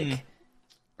classic. Again,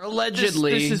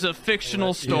 Allegedly. This is a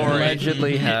fictional story.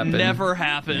 Allegedly happened. It never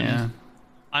happened. Yeah.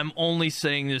 I'm only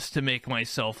saying this to make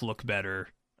myself look better,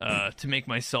 to make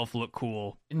myself look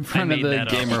cool. In front I of made the that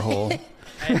up. gamer hole.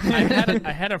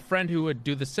 I had a friend who would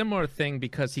do the similar thing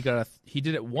because he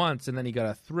did it once and then he got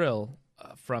a thrill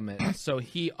from it. So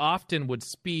he often would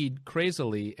speed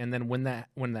crazily, and then when that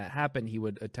happened, he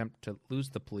would attempt to lose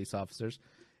the police officers.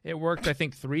 It worked, I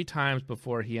think, 3 times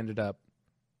before he ended up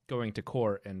going to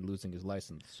court and losing his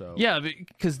license. So Yeah,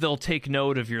 because they'll take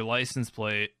note of your license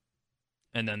plate,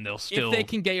 and then they'll still. if they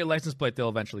can get your license plate, they'll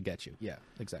eventually get you. Yeah,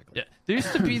 exactly. Yeah, there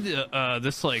used to be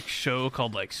this like show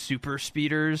called like Super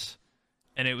Speeders,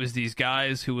 and it was these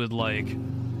guys who would like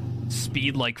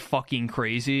speed like fucking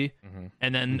crazy,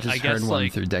 and then Just I guess heard one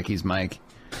like through Decky's mic.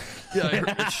 yeah,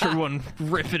 I heard one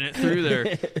ripping it through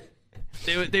there.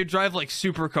 They drive like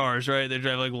supercars, right? They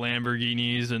drive like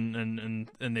Lamborghinis,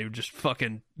 and they would just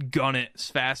fucking gun it as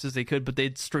fast as they could. But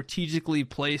they'd strategically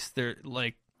place their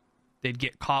like, they'd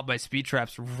get caught by speed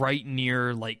traps right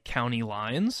near like county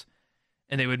lines,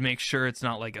 and they would make sure it's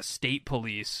not like a state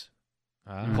police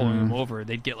pulling them over.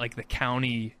 They'd get like the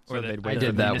county or So the, they'd the wait I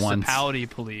did that once. municipality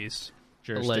police.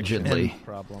 Jurisdiction Allegedly.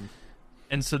 problem.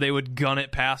 And so they would gun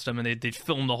it past them, and they'd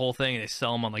film the whole thing, and they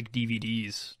sell them on like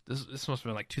DVDs. This must have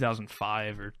been like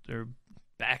 2005 or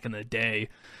back in the day.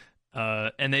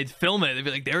 And they'd film it. They'd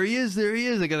be like, there he is.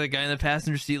 They got the guy in the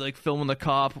passenger seat like filming the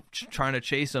cop trying to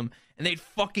chase him, and they'd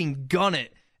fucking gun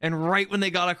it. And right when they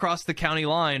got across the county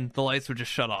line, the lights would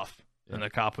just shut off, and the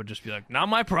cop would just be like, not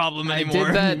my problem I anymore.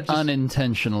 did that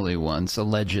unintentionally once,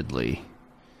 allegedly.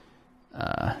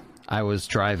 I was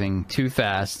driving too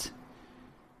fast,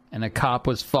 and a cop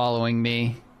was following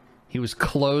me. He was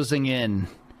closing in,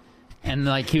 and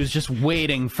like he was just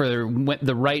waiting for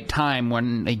the right time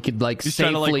when he could like He's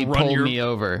trying to, safely like, run pull your- me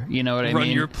over. You know what I Run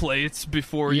mean? your plates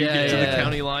before you Yeah, get to yeah. the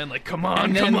county line. Like, come on,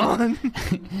 And then- come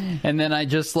on. And then I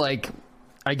just like,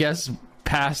 I guess,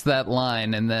 passed that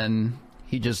line, and then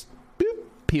he just boop,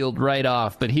 peeled right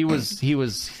off. But he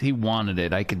wanted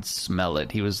it. I could smell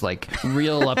it. He was like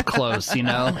real up close, you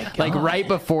know, like right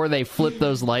before they flipped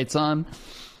those lights on.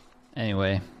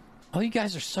 Anyway. Oh, you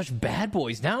guys are such bad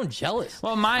boys. Now I'm jealous.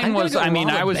 Well, mine I'm gonna was, go I mean,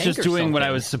 rob a I was bank just or doing what I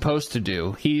something. was supposed to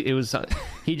do. He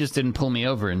just didn't pull me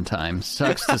over in time.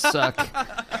 Sucks to suck. I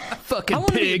Fucking want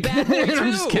to be a pig. bad boy too.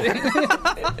 I'm just kidding.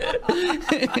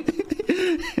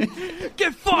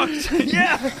 Get fucked.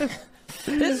 Yeah.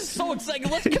 This is so exciting.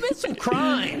 Let's commit some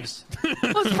crimes.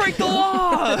 Let's break the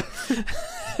law.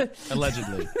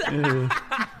 Allegedly.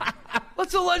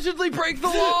 Let's allegedly break the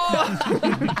law.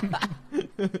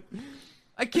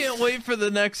 I can't wait for the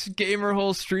next Gamer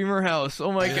Hole Streamer House.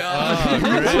 Oh my god.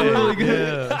 That's really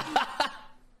good.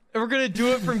 And we're gonna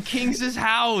do it from King's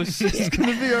house. It's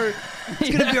gonna be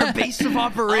our base of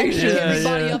operations. Get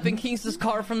everybody up in Kings's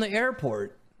car from the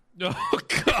airport. Oh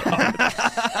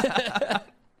God.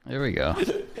 There we go.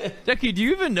 Decky, do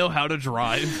you even know how to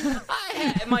drive?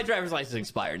 My driver's license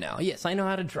expired now. Yes, I know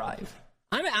how to drive.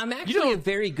 I'm actually a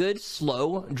very good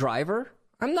slow driver.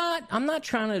 I'm not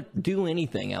trying to do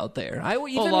anything out there.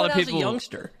 Even a lot when of I was a people-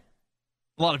 youngster.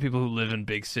 A lot of people who live in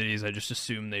big cities, I just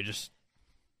assume they just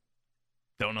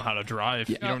don't know how to drive.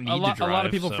 You don't need to drive. A lot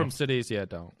of people so. from cities,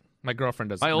 don't. My girlfriend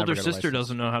doesn't. My never older got a sister license.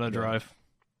 doesn't know how to drive.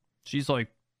 She's like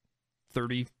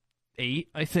 38 38,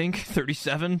 I think.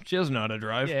 37. She doesn't know how to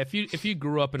drive. Yeah, if you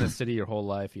grew up in a city your whole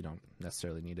life, you don't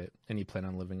necessarily need it, and you plan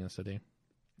on living in a city.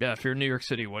 Yeah, if you're in New York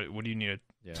City, what do you need?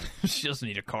 Yeah, She doesn't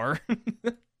need a car.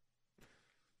 but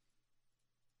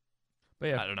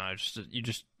yeah, I don't know. You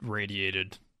just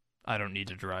radiated. I don't need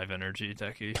to drive energy,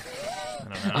 Techie. I don't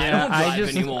know. I don't drive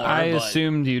anymore, I but-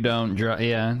 assumed you don't drive.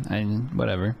 Yeah,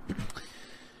 whatever.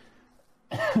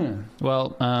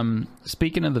 Well,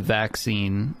 speaking of the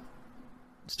vaccine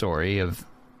story of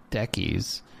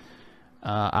Deckies,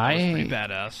 That was pretty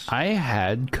badass. I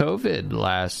had COVID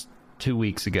last 2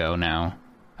 weeks ago now,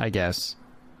 I guess.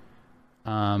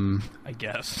 I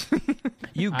guess.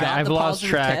 You got I've the lost positive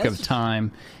track test? of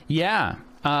time. Yeah.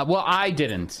 Well, I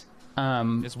didn't.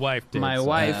 his wife did. My so-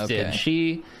 wife okay.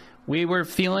 did. We were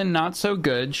feeling not so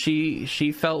good. She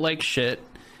felt like shit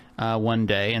one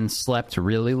day and slept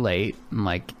really late,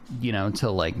 like,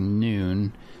 till like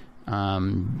noon.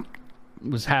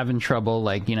 Was having trouble,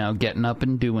 like, getting up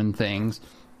and doing things.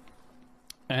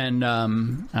 And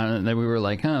then we were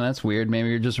like, oh, that's weird. Maybe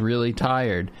you're just really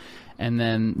tired. And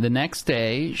then the next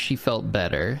day she felt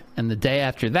better. And the day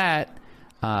after that,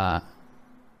 the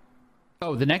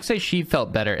next day she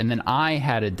felt better, and then I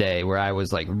had a day where I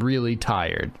was like really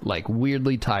tired, like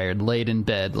weirdly tired, laid in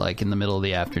bed like in the middle of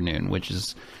the afternoon, which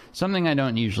is something I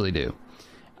don't usually do.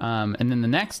 And then the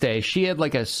next day she had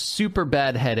like a super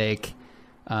bad headache,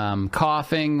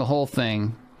 coughing, the whole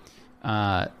thing,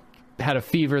 had a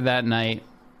fever that night,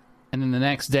 and then the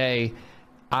next day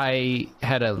I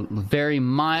had a very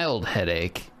mild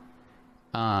headache,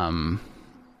 and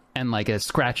like a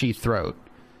scratchy throat.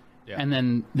 And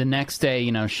then the next day,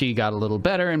 she got a little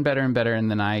better and better and better, and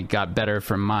then I got better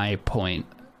from my point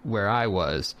where I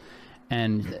was.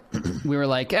 And we were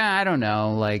like, I don't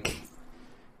know, like,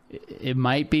 it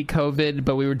might be COVID,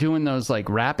 but we were doing those, like,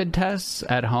 rapid tests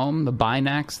at home, the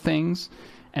Binax things,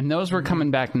 and those were coming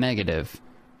back negative.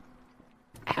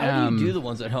 How do you do the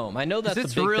ones at home? I know that's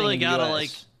It's the big really thing in the gotta US. like.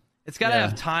 It's gotta Yeah.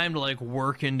 have time to like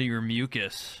work into your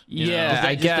mucus. you know? Yeah, Is that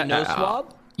I just get a nose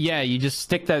swab? Yeah, you just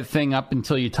stick that thing up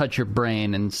until you touch your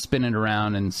brain and spin it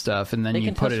around and stuff, and then They you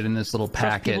can put trust- it in this little Trust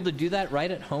packet. people to do that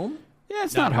right at home? Yeah,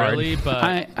 it's Not not hard. really,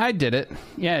 but- I did it.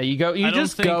 Yeah, you go. You I don't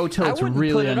just think- go till I it's wouldn't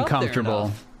really put it up there uncomfortable.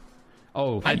 enough.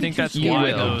 Oh, I think that's you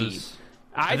why will. those.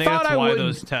 I think thought that's I why would.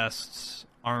 those tests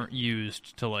aren't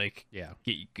used to like Yeah.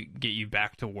 get you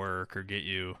back to work or get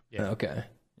you. Yeah. Okay.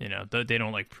 They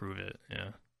don't like prove it. Yeah.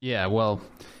 Yeah, well,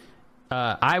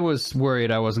 I was worried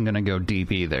I wasn't going to go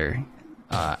deep either.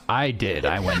 I did.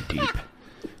 I went deep.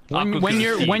 Aqua When goes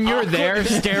you're deep. when you're there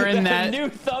staring that New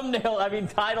thumbnail,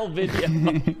 title video.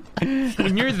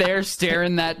 when you're there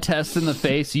staring that test in the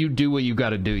face, you do what you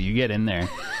got to do. You get in there.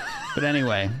 But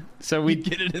anyway, so we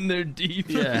Get it in there deep.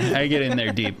 yeah, I get in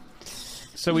there deep.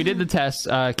 So we did the test,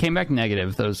 came back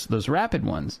negative, those rapid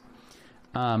ones.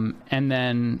 And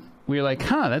then we were like,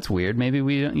 that's weird. Maybe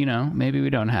we don't, maybe we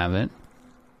don't have it.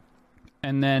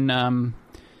 And then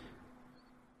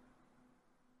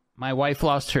my wife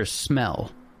lost her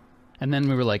smell. And then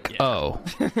we were like, oh,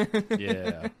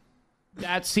 Yeah.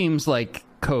 that seems like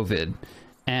COVID.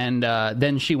 And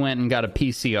then she went and got a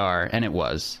PCR, and it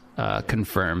was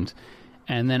confirmed.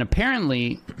 And then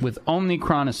apparently, with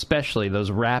Omicron especially,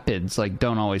 those rapids like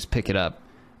don't always pick it up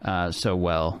so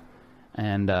well.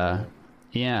 And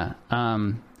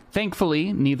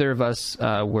thankfully, neither of us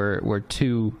were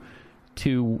too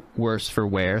worse for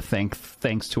wear.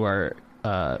 Thanks to our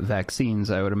vaccines,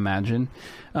 I would imagine.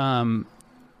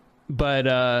 But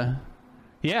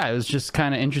yeah, it was just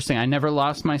kind of interesting. I never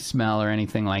lost my smell or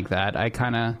anything like that. I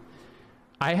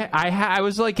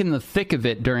was like in the thick of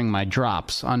it during my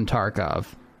drops on Tarkov.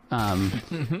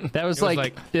 That was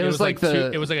it was like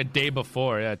a day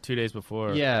before, 2 days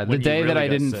before. yeah, the when you day that really I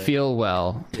got didn't sick. feel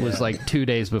well was like 2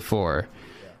 days before.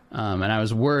 And I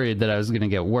was worried that I was going to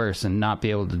get worse and not be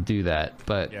able to do that.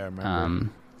 But Yeah, I remember.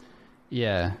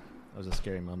 yeah. That was a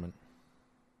scary moment.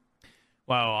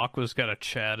 Wow, Aqua's got a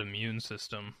Chad immune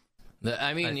system.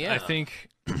 I mean, yeah. I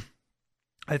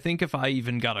think if I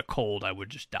even got a cold, I would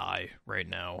just die right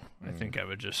now. I think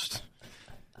I'd just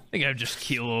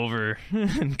keel over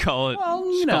and call it. Well,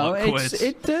 just call it quits.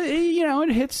 it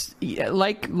hits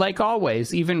like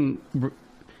always. Even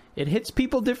it hits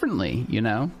people differently.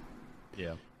 Yeah.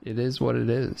 It is what it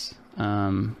is.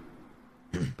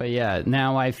 But yeah,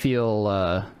 now I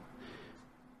feel.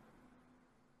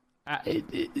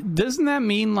 Doesn't that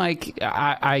mean like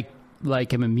I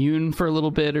like am immune for a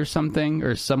little bit or something,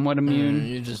 or somewhat immune?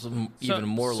 You're just even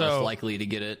more or less likely to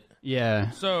get it. Yeah,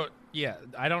 So, yeah,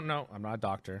 I don't know. I'm not a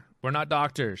doctor. We're not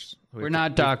doctors. we're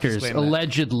not doctors. Disclaim that.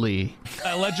 Allegedly,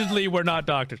 Allegedly, we're not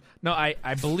doctors. No, I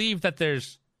believe that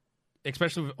there's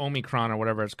especially with Omicron or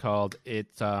whatever it's called,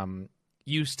 it's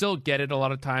you still get it a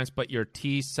lot of times, but your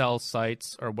T cell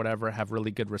sites or whatever have really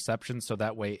good reception, so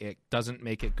that way it doesn't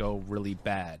make it go really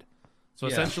bad. So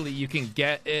essentially, you can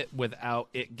get it without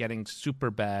it getting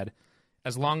super bad,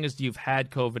 as long as you've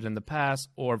had COVID in the past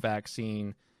or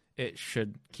vaccine. It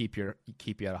should keep you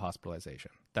out of hospitalization.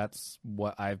 That's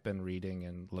what I've been reading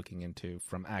and looking into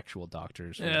from actual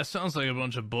doctors. Yeah, sounds like a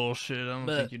bunch of bullshit. I don't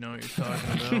think you know what you're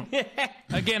talking about.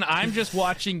 Again, I'm just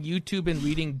watching YouTube and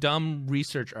reading dumb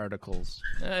research articles.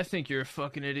 I think you're a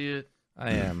fucking idiot.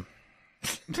 I am.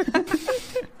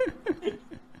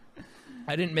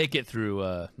 I didn't make it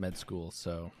through med school,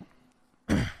 so.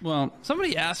 Well,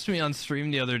 Somebody asked me on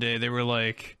stream the other day, they were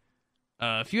like,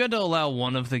 if you had to allow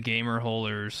one of the gamer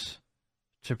holders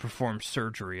to perform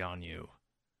surgery on you,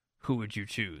 who would you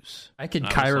choose? I could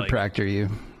And I was like- chiropractor you.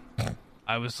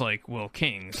 I was like, well,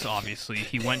 Kings, obviously.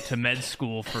 He went to med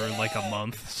school for like a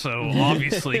month, so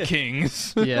obviously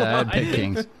Kings. Yeah, I'd pick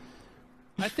Kings.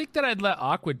 I think that I'd let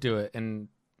Aqua do it and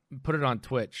put it on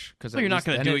Twitch. Because Well, you're not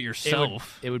gonna do it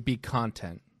yourself. It would be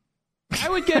content. I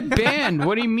would get banned.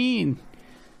 What do you mean?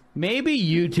 Maybe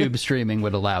YouTube streaming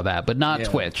would allow that, but not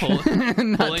Twitch.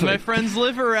 Pulling my friend's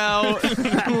liver out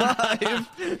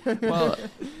live. Well,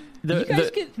 You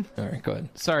guys get. All right, go ahead.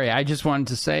 sorry, I just wanted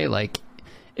to say, like,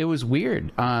 it was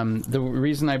weird. The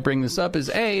reason I bring this up is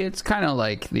A, it's kind of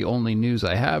like the only news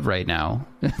I have right now,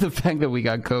 the fact that we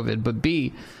got COVID, but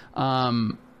B,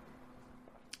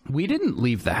 we didn't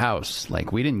leave the house.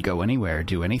 Like, we didn't go anywhere,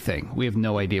 do anything. We have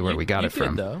no idea where we got You it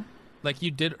from. did, though. Like,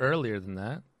 you did earlier than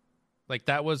that. Like,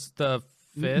 that was the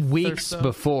 5th Weeks or so.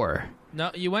 before.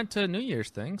 No, you went to New Year's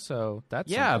thing, so that's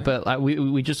Yeah, something. but like,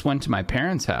 we just went to my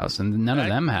parents' house, and none of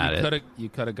them had it. You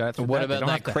could have got it through What that. They about don't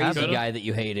that have to have crazy it. guy that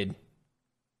you hated?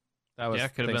 That was Yeah,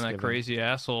 could have been that Thanksgiving. crazy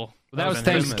asshole. That was Would've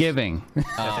been him. Thanksgiving.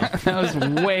 That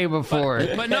was way before.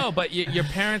 But no, but your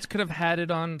parents could have had it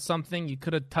on something. You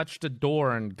could have touched a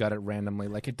door and got it randomly.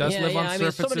 Like, it does live on I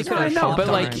mean, somebody surfaces could for a have know, short shopped but,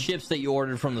 on like, the chips that you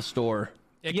ordered from the store.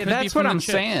 It Yeah, could be that's from what the I'm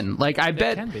chips. saying. Like, I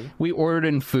bet can be. we ordered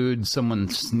in food someone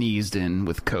sneezed in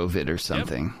with COVID or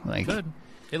something. Like, Good.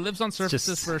 It lives on surfaces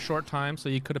just- for a short time, so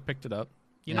you could have picked it up.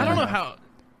 You I don't know never how,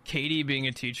 Katie being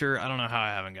a teacher, I don't know how I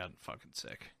haven't gotten fucking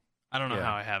sick. I don't know Yeah.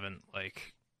 how I haven't,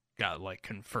 like, got, like,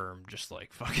 confirmed just,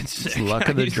 like, fucking sick. it's luck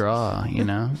of the draw, you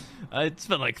know? It's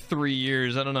been, like, 3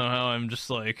 years. I don't know how I'm just,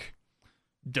 like,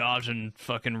 dodging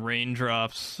fucking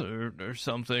raindrops or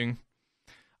something.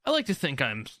 I like to think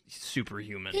I'm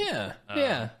superhuman. Yeah,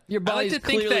 yeah. Your I like body's to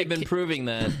think clearly that been proving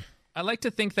that. I like to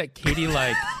think that Katie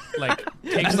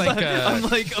takes like I'm a.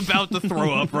 like about to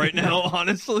throw up right now,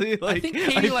 honestly. Like, I think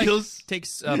Katie feel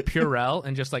takes Purell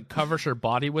and just like covers her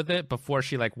body with it before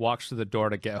she like walks to the door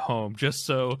to get home, just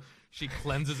so she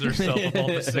cleanses herself of all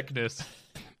the sickness.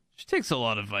 she takes a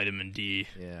lot of vitamin D.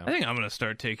 Yeah. I think I'm gonna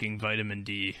start taking vitamin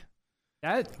D.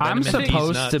 I'm Vitamin D's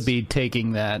supposed to nuts. be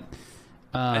taking that,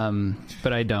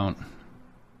 but I don't.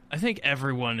 I think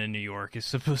everyone in New York is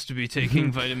supposed to be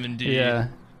taking vitamin D. Yeah.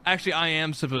 Actually,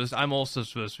 I'm also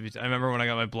supposed to be. I remember when I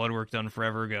got my blood work done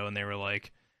forever ago, and they were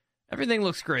like, everything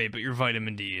looks great, but your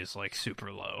vitamin D is, like,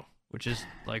 super low, which is,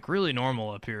 like, really normal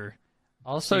up here.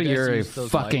 Also, You guys you're a use those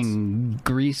fucking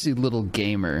greasy little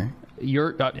gamer.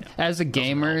 You're as a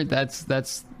gamer, that's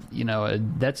that's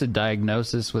a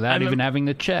diagnosis without even having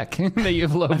to check that you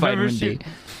have low vitamin D.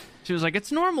 She was like,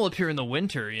 it's normal up here in the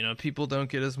winter. You know, people don't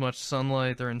get as much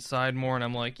sunlight. They're inside more. And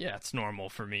I'm like, yeah, it's normal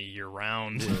for me year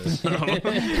round. So,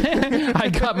 I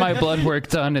got my blood work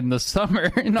done in the summer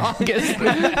in August.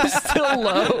 Still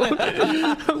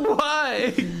low.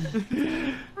 Why?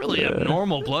 really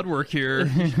abnormal blood work here.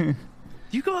 Do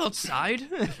you go outside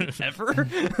ever?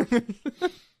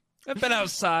 I've been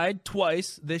outside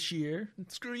twice this year.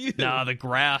 Screw you. Nah, the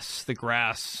grass.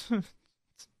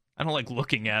 I don't like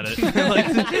looking at it.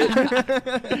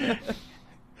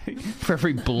 For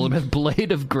every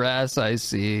blade of grass I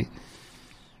see.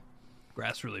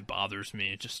 Grass really bothers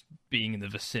me. Just being in the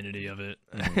vicinity of it.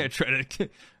 I try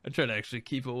to actually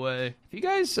keep away. You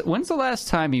guys, when's the last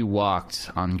time you walked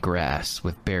on grass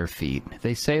with bare feet?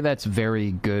 They say that's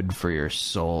very good for your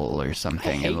soul or something.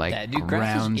 I hate It, like, that, dude.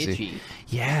 Grass grounds is you. itchy.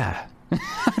 Yeah.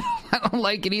 I don't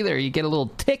like it either. You get a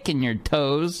little tick in your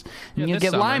toes, and you this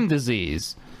get summer. Lyme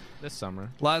disease. This summer.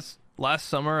 Last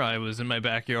summer, I was in my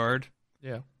backyard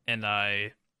Yeah. and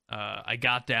I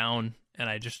got down and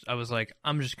I was like,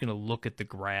 I'm just gonna look at the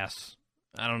grass.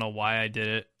 I don't know why I did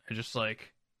it. I just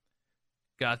like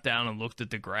got down and looked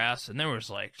at the grass, and there was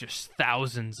like just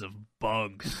thousands of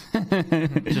bugs.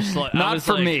 Just like I Not was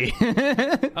for like- me.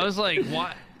 I was like,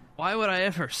 why why would I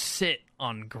ever sit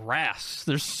on grass?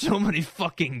 There's so many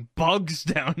fucking bugs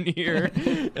down here.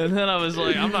 And then I was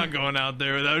like, I'm not going out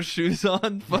there without shoes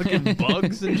on. Fucking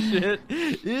bugs and shit.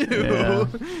 Ew.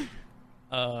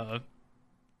 Yeah.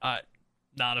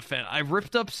 Not a fan. I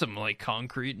ripped up some like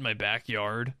concrete in my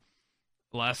backyard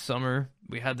last summer.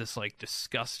 We had this like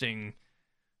disgusting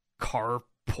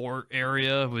carport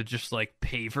area with just like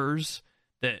pavers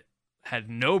that had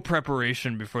no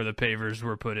preparation before the pavers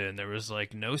were put in. There was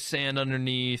like no sand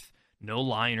underneath, no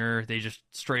liner. They just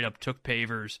straight up took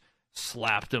pavers,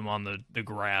 slapped them on the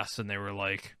grass, and they were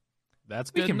like,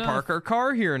 That's we good can enough. park our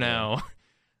car here now.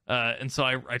 And so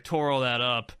I tore all that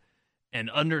up,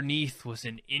 and underneath was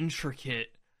an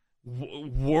intricate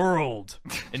world,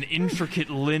 an intricate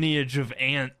lineage of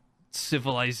ant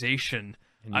civilization.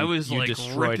 And I was you like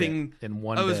destroyed ripping it in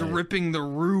one I was day. ripping the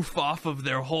roof off of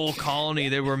their whole colony.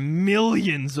 There were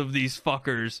millions of these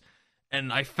fuckers,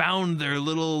 and I found their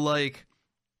little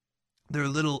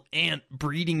ant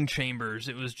breeding chambers.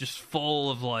 It was just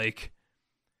full of like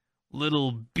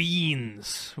little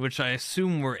beans, which I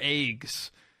assume were eggs.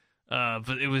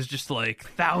 But it was just like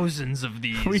thousands of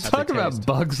these. We talk about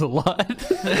bugs a lot.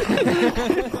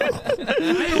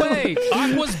 Anyway,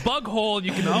 Aqua's bug hole.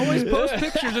 You can always post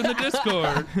pictures in the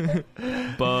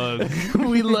Discord. Bug.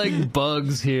 We like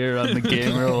bugs here on the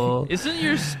Gamer Hole. Isn't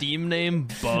your Steam name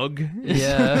Bug?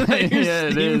 Yeah, yeah,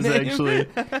 it Steam is name? actually.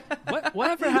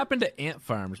 Whatever happened to ant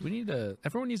farms?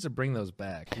 Everyone needs to bring those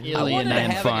back. I Alien wanted to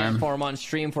Ant have an Farm. ant farm on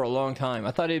stream for a long time.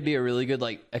 I thought it'd be a really good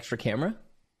like extra camera.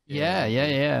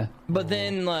 Yeah. But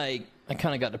then like I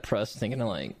kind of got depressed thinking of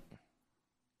like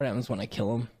what happens when I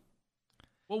kill him.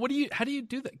 Well, how do you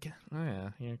do that? Oh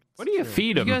yeah. What do you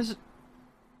feed them? Have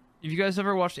you guys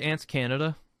ever watched Ants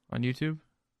Canada on YouTube?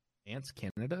 Ants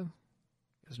Canada?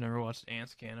 You guys never watched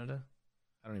Ants Canada?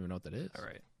 I don't even know what that is. All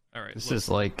right. This is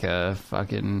like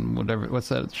fucking whatever. What's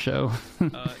that show?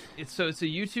 It's a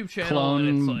YouTube channel, and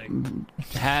it's Clone like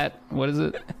Hat. What is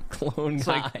it? Clone It's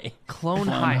guy. like Clone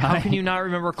High. How can you not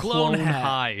remember Clone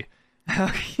Hat.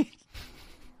 High?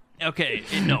 Okay,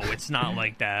 no, it's not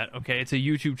like that. Okay, it's a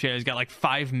YouTube channel. He's got like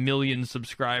 5 million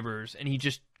subscribers, and he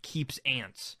just keeps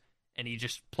ants, and he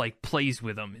just like plays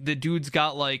with them. The dude's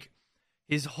got like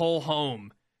his whole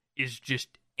home is just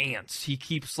ants. He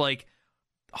keeps like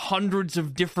hundreds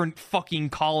of different fucking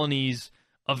colonies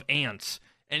of ants,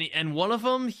 and one of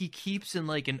them he keeps in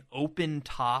like an open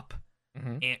top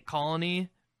ant colony.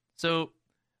 So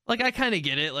like I kind of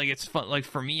get it. Like it's fun. Like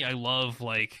for me, I love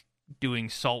like doing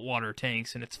saltwater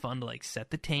tanks, and it's fun to like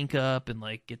set the tank up and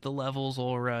like get the levels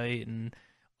all right and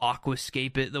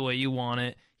aquascape it the way you want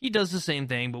it. He does the same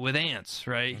thing but with ants,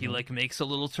 right? He like makes a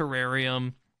little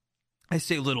terrarium. I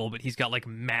say little, but he's got like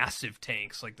massive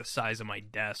tanks like the size of my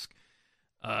desk,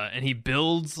 and he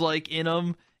builds like in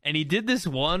them. And he did this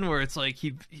one where it's like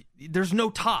he there's no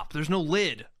top, there's no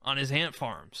lid on his ant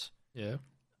farms. Yeah.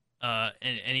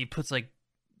 And he puts like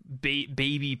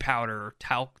baby powder or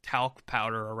talc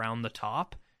powder around the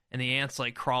top, and the ants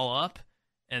like crawl up,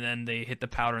 and then they hit the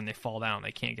powder and they fall down.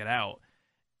 They can't get out.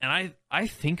 And I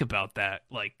think about that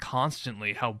like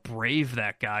constantly, how brave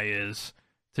that guy is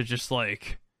to just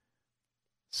like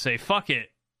say, fuck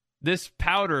it, this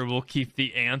powder will keep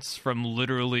the ants from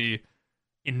literally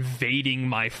invading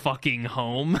my fucking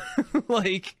home.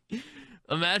 Like,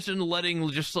 imagine letting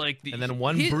just like the And then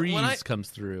one breeze comes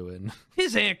through, and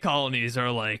his ant colonies are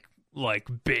like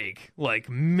big, like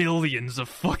millions of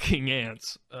fucking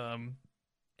ants. And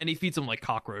he feeds them like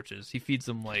cockroaches. He feeds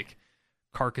them like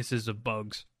carcasses of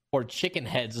bugs. Or chicken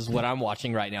heads is what I'm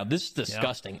watching right now. This is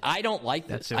disgusting. I don't like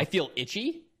this. too. I feel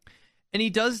itchy. And he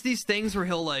does these things where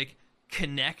he'll like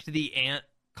connect the ant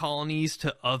colonies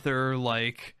to other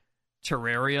like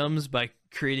terrariums by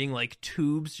creating like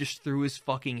tubes just through his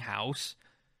fucking house.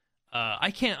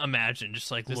 I can't imagine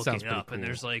just like This sounds looking pretty up and cool.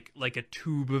 there's like a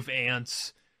tube of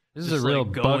ants. This is just, a real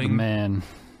like, bug going- man.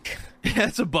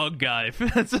 That's a bug guy.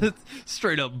 That's a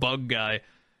straight up bug guy.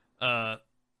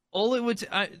 All it would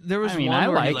there was I mean, one I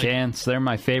where he, like ants. They're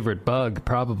my favorite bug,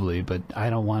 probably, but I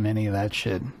don't want any of that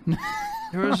shit.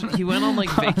 he went on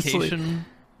like Honestly. vacation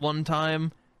one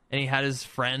time, and he had his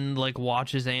friend like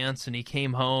watch his ants, and he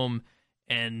came home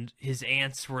and his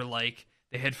ants were like,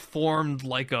 they had formed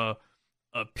like a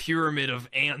pyramid of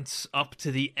ants up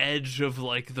to the edge of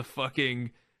like the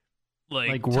fucking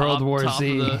like World War top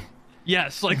Z. of the,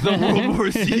 yes, like the World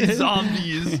War Z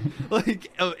zombies,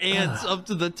 like ants up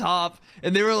to the top,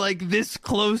 and they were like this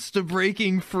close to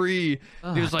breaking free.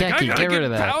 He was like, Decky, I gotta get rid get of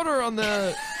that. powder on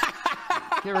that.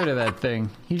 Get rid of that thing.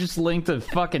 He just linked a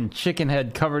fucking chicken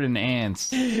head covered in ants.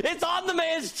 It's on the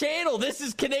man's channel. This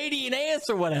is Canadian Ants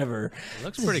or whatever. It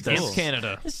looks pretty cool. Ants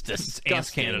Canada. It's Ants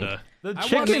disgusting. Canada. The watched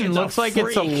chicken it. looks like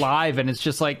it's freak. alive, and it's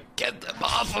just like, get them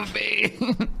off of me.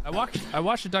 I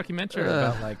watched a documentary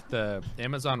about like the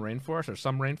Amazon rainforest or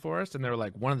some rainforest, and they were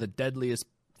like one of the deadliest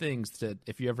things that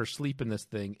if you ever sleep in this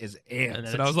thing is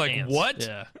ants. And I was like, Ants. what?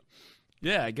 Yeah.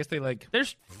 Yeah, I guess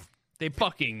They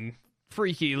fucking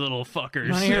freaky little fuckers.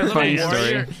 Wanna hear a their funny little story?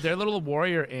 warrior, their little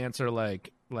warrior ants are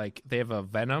like they have a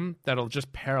venom that'll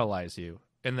just paralyze you,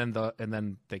 and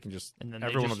then they can just And then they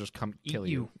everyone just will just come eat kill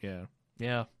you. Yeah.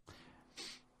 Yeah.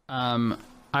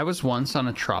 I was once on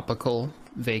a tropical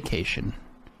vacation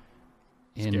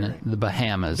in Scary. the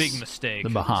Bahamas. Big mistake. The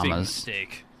Big Bahamas.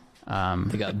 mistake.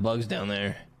 They got bugs down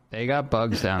there. They got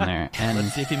bugs down there, and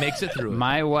See if he makes it through.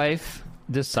 my wife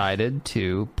decided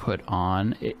to put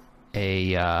on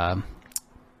a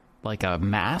like a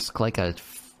mask, like a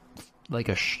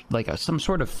some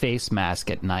sort of face mask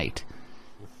at night,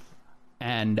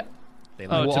 and They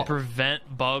Oh, Well, to prevent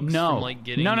bugs no, from like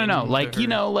getting no, into like you her-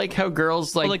 know, like how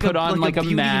girls like, like put a- on like like a a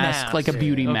beauty mask, mask. like a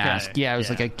beauty Okay. mask. Yeah, it was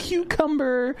Yeah. like a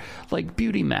cucumber, like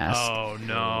beauty mask, Oh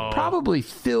no. probably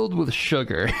filled with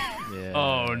sugar. Yeah.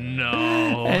 Oh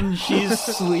no. And she's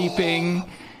sleeping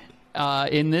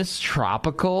in this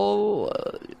tropical,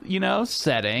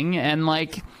 setting, and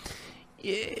like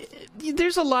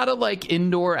there's a lot of like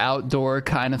indoor outdoor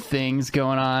kind of things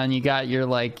going on. You got your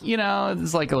like,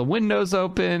 there's like the windows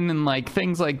open and like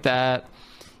things like that.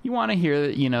 You want to hear,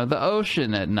 the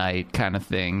ocean at night kind of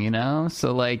thing,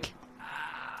 So like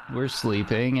we're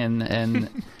sleeping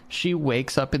and she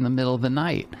wakes up in the middle of the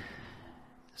night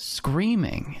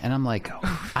screaming, and I'm like,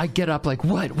 I get up like,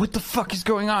 what the fuck is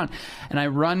going on? And I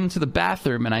run to the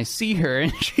bathroom and I see her,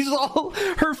 and she's all,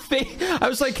 her face, I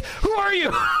was like, who are you?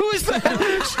 Who is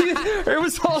that? It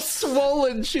was all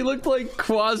swollen. She looked like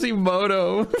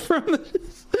Quasimodo from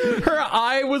her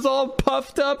eye was all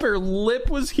puffed up, her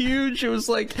lip was huge. It was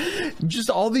like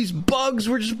just all these bugs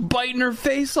were just biting her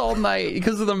face all night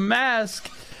because of the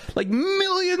mask, like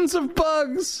millions of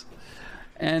bugs.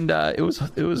 And it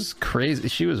was crazy.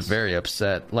 She was very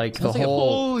upset. Like the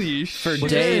whole Holy for shit.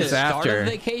 days Start after, of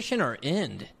vacation or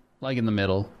end? like in the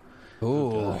middle.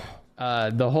 Ooh.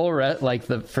 The whole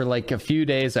for like a few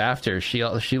days after, she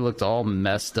looked all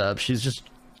messed up. She's just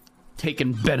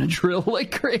taking Benadryl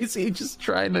like crazy, just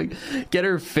trying to get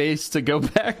her face to go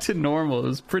back to normal. It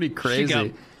was pretty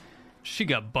crazy. She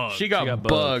got bugged. She got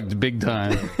bugged big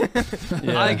time.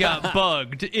 I got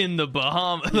bugged in the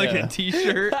Bahamas, like Yeah. a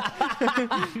T-shirt.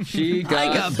 She got,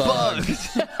 I got bugged.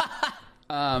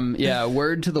 Yeah,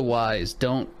 word to the wise: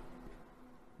 don't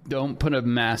put a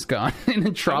mask on in a I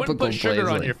wouldn't tropical put sugar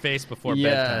place. on your face before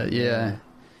Yeah, bedtime. yeah.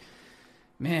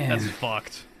 Man, That's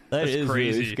fucked. That That's is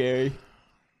crazy. really scary.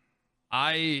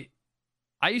 I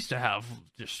used to have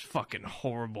just fucking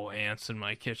horrible ants in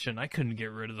my kitchen. I couldn't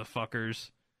get rid of the fuckers.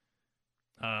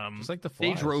 Just like the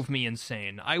They flies. drove me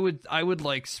insane. I would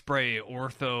like spray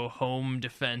Ortho Home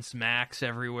Defense Max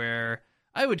everywhere.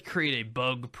 I would create a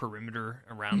bug perimeter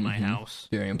around my house,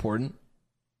 Very important.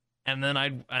 and then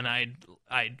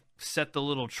I'd set the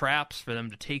little traps for them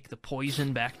to take the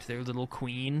poison back to their little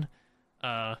queen.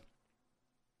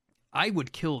 I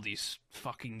would kill these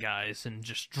fucking guys in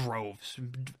just droves,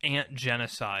 ant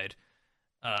genocide.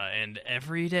 And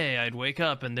every day I'd wake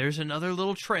up and there's another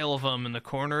little trail of them in the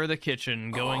corner of the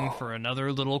kitchen going for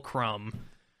another little crumb.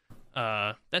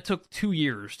 That took 2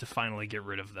 years to finally get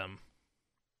rid of them.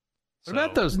 what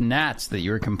about those gnats that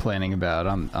you were complaining about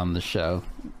on the show?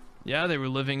 Yeah, they were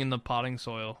living in the potting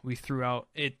soil. We threw out.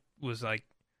 It was like,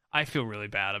 I feel really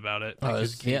bad about it.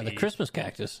 because The Katie- Christmas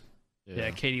cactus.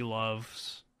 Yeah, Katie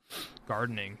loves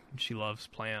gardening. She loves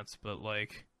plants, but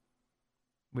like,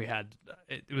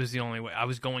 it was the only way. I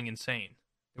was going insane.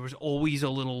 There was always a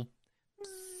little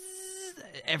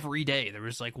every day. There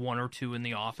was like 1 or 2 in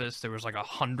the office. There was like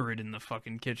 100 in the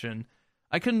fucking kitchen.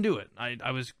 I couldn't do it.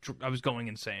 I was going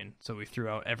insane. So we threw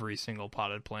out every single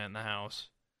potted plant in the house,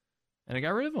 and I got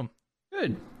rid of them.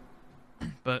 Good.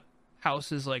 But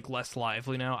house is like less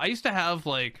lively now. I used to have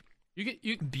like you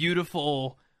get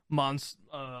beautiful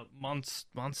monstera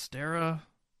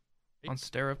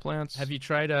plants. Have you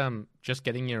tried just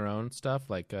getting your own stuff,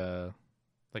 like a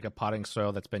potting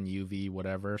soil that's been UV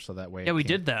whatever, so that way? Yeah, it we can't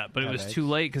did that, but it have was eggs? too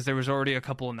late because there was already a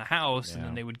couple in the house, and Yeah.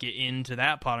 then they would get into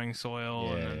that potting soil.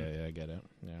 Yeah, and then, yeah, I get it.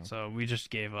 Yeah. So we just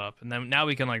gave up, and then now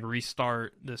we can like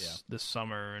restart this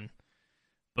summer,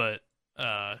 but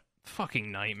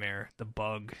fucking nightmare, the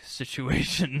bug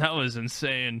situation. That was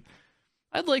insane.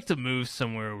 I'd like to move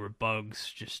somewhere where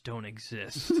bugs just don't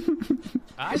exist.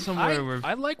 I Somewhere where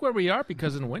like where we are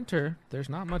because in winter there's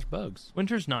not much bugs.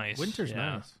 winter's nice. Winter's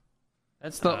yeah. nice.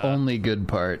 That's the only good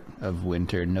part of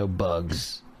winter. No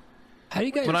bugs. How do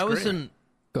you guys? When I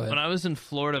Go ahead. was in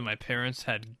Florida, my parents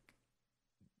had.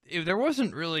 There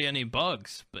wasn't really any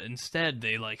bugs, but instead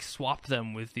they like swapped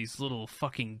them with these little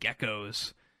fucking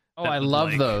geckos. Oh, that I would, love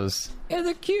like- those. Yeah,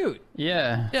 they're cute.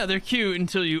 Yeah. Yeah, they're cute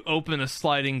until you open a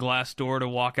sliding glass door to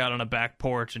walk out on a back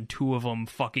porch, and two of them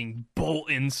fucking bolt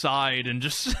inside and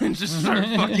just start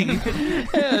fucking.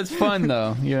 Yeah, it's fun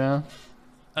though. You know.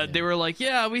 They were like,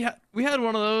 "Yeah, we had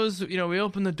one of those. You know, we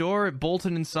opened the door, it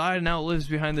bolted inside, and now it lives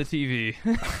behind the TV."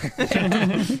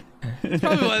 That's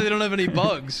probably why they don't have any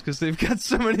bugs, because they've got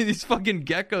so many of these fucking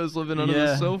geckos living under the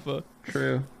Yeah. sofa.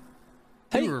 True.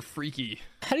 They were freaky.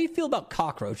 How do you feel about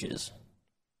cockroaches?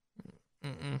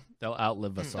 They'll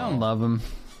outlive us I all. don't love them.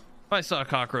 If I saw a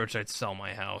cockroach, I'd sell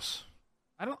my house.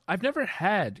 I've never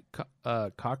had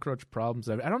cockroach problems.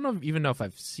 I don't even know if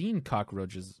I've seen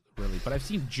cockroaches really, but I've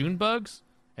seen June bugs,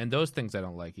 and those things I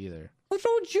don't like either. What's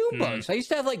wrong with June bugs? I used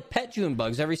to have like pet June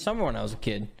bugs every summer when I was a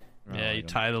kid. Yeah, I you don't-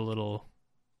 tie the little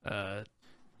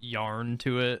yarn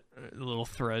to it, a little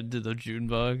thread to the June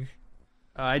bug.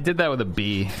 I did that with a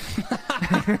bee,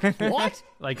 What?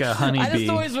 like a honey I just bee.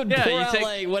 always would Yeah, pour you out take-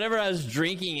 like whatever I was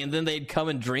drinking, and then they'd come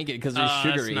and drink it because it was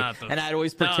That's sugary, not the- and I'd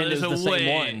always No, pretend it was there's the a same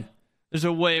way- one. There's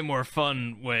a way more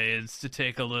fun way. It's to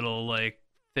take a little like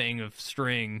thing of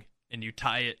string and you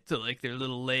tie it to like their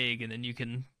little leg, and then you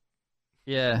can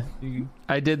Yeah,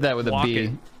 I did that with a Walk bee.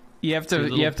 it. You have Your to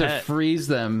little have to pet. freeze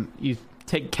them. You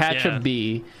catch Yeah. a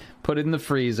bee, put it in the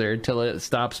freezer till it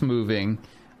stops moving.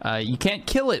 You can't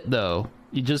kill it though.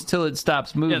 You just till it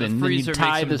stops moving. the Then you freezer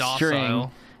tie makes the them string.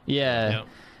 docile. Yeah. Yep.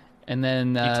 And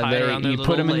then tie it around their you put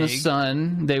little them in the leg.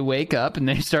 sun. They wake up and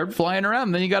they start flying around.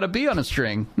 And then you got a bee on a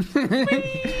string.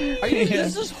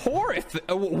 This is horrific.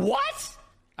 What?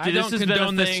 I Dude, this don't has been a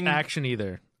condone this thing- action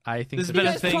either. I think This has that been You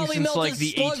a guys thing probably since melted like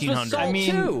the slugs with 1800s. salt, I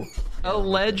mean- too.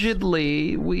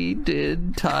 Allegedly, we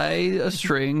did tie a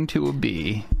string to a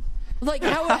bee. Like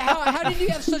how did you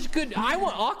have such good? I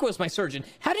want Aqua as my surgeon.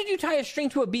 How did you tie a string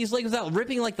to a bee's leg without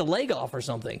ripping like the leg off or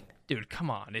something? Dude, come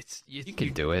on! It's you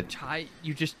can do it. Tie.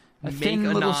 You just A make thin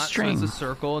a little knot, string. so it's a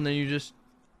circle, and then you just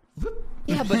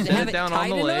Yeah, but Set have it it down on tight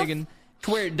the leg enough and-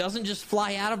 to where it doesn't just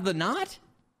fly out of the knot,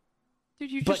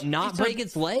 dude, you but just not it's break like-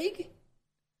 its leg.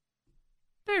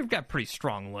 They've got pretty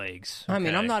strong legs. I mean,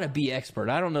 okay? I'm not a bee expert.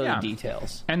 I don't know Yeah. the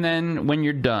details. And then when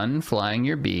you're done flying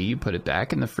your bee, you put it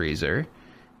back in the freezer.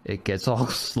 It gets all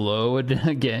slow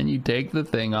again. You take the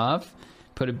thing off,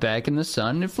 put it back in the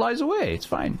sun, and it flies away. It's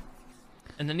fine.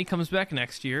 And then he comes back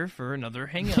next year for another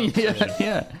hangout. Yeah,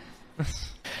 yeah.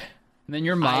 And then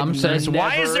your mom I've says,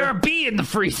 "Why is never- there a bee in the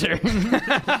freezer?"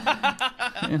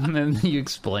 And then you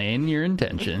explain your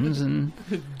intentions, and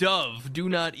Dove, do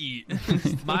not eat.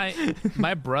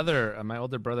 my brother, my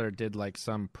older brother, did like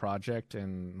some project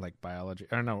in like biology.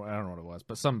 I don't know what it was,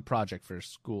 but some project for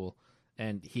school,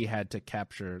 and he had to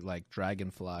capture like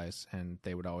dragonflies, and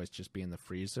they would always just be in the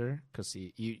freezer because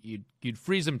you'd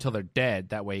freeze them till they're dead.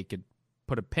 That way, he could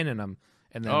put a pin in them.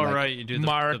 And then Oh, like, right, you do the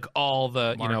mark all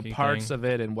the marking parts thing. of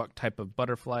it and what type of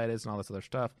butterfly it is and all this other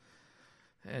stuff.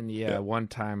 And yeah, one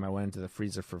time I went into the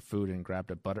freezer for food and grabbed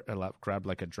grabbed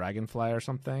like a dragonfly or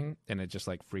something, and it just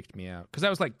like freaked me out because I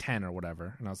was like 10 or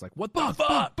whatever, and I was like, "What the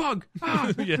fuck, bug?"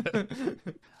 Yeah.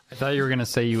 I thought you were gonna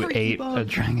say you ate a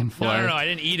dragonfly. No, I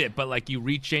didn't eat it, but like you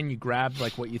reach in, you grab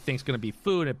like what you think's gonna be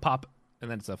food, and pop,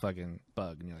 and then it's a fucking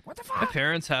bug, and you're like, "What the My fuck?"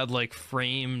 parents had like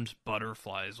framed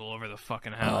butterflies all over the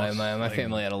fucking house. my Like,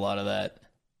 family had a lot of that.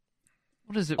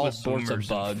 What is it all with sorts of boomers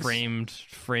and bugs.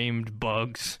 framed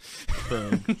bugs?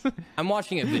 I'm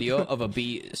watching a video of a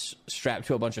bee strapped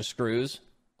to a bunch of screws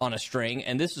on a string,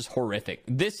 and this is horrific.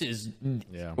 This is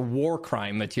Yeah. war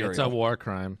crime material. It's a war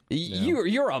crime.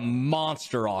 You're a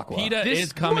monster, Aqua. PETA This-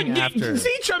 is coming after.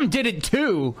 Zeechum did it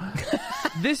too.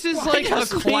 This is like a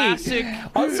just me? classic.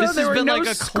 Also, this there has were been no like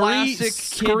a classic kid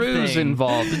screws thing.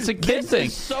 involved. It's a kid This thing.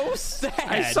 is so sad.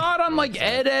 I saw it on like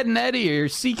Ed, and Eddie or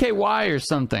CKY or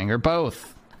something or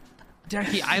both.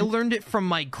 Decky, I learned it from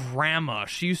my grandma.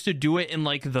 She used to do it in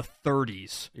like the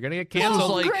 30s. You're gonna get Well,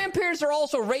 canceled. like- grandparents are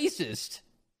also racist.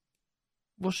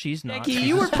 Well, she's not. Becky, She's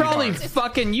you a were probably sweetheart.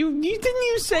 fucking you didn't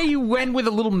you say you went with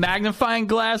a little magnifying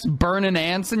glass burning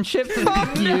ants and shit?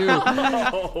 Fuck you.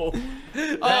 Oh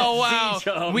wow!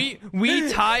 Zeechum. We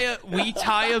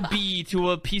tie a bee to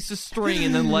a piece of string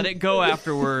and then let it go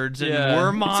afterwards, and Yeah. we're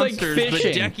It's like monsters. But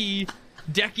fishing.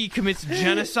 Decky commits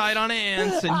genocide on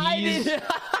ants, and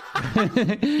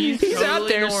he's He's out totally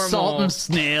there normal. salting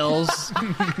snails,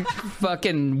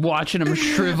 fucking watching them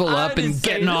shrivel up I'm and just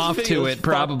getting saying, this off to video's it,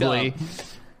 probably.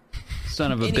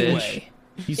 Son of a Anyway.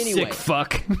 bitch. You Anyway. sick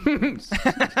fuck.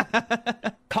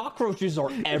 cockroaches are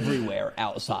everywhere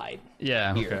outside.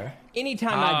 Yeah. Here.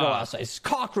 Anytime I go outside, it's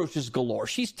cockroaches galore.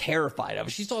 She's terrified of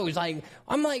it. She's always like,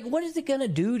 I'm like, what is it gonna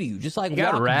do to you? Just like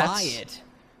got walk rats? by it.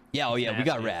 Yeah, oh yeah, we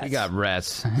got rats. We got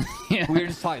rats. Yeah. We were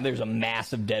just talking. There's a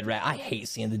massive dead rat. I hate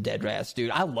seeing the dead rats,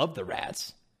 dude. I love the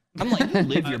rats. I'm like, you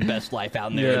live your best life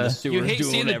out in there in the sewers. You hate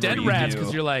doing seeing the whatever dead you rats do.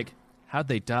 because you're like, how'd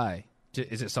they die?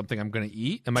 Is it something I'm gonna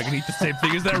eat? Am I gonna eat the same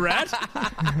thing as that rat?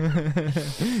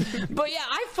 But yeah,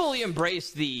 I fully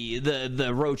embrace the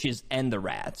roaches and the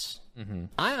rats.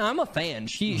 I'm a fan.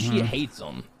 She hates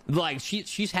them. Like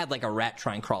she's had like a rat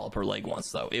try and crawl up her leg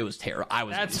once though. It was terrible.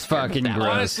 That's fucking gross.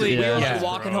 Honestly, we were like Yeah.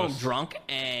 walking home drunk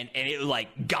and it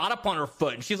like got up on her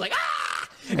foot and she's like ah,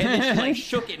 and then she like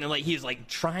shook it and like he was like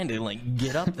trying to like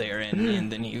get up there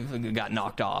and then he got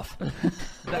knocked off.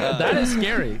 That is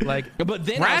scary. Like, But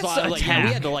then Rats I was like, we had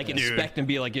attack, to like dude. inspect and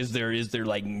be like, is there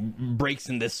like breaks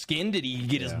in the skin? Did he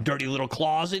get his dirty little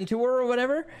claws into her or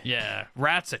whatever? Yeah,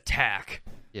 rats attack.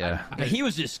 Yeah. He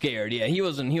was just scared. Yeah, he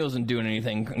wasn't doing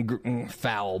anything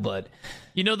foul, but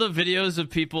You know the videos of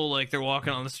people like they're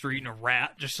walking on the street and a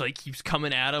rat just like keeps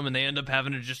coming at them and they end up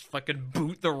having to just fucking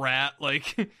boot the rat,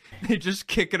 like they just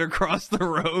kick it across the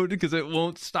road because it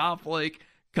won't stop like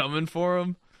coming for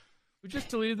them. we just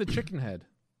deleted the chicken head.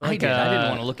 I didn't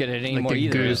want to look at it anymore Like a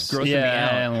either. It was goose. grossing me Yeah,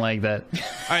 I out. don't like that. All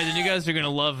right, then you guys are gonna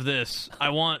love this. I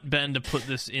want Ben to put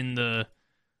this in the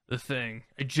thing.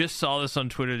 I just saw this on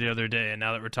Twitter the other day, and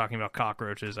now that we're talking about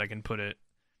cockroaches, I can put it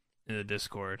in the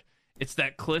Discord. It's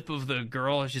that clip of the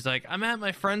girl. She's like, "I'm at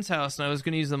my friend's house, and I was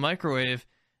gonna use the microwave,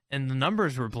 and the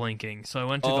numbers were blinking, so I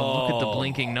went to go look at the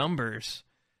blinking numbers,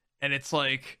 and it's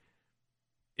like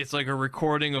a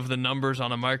recording of the numbers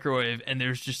on a microwave, and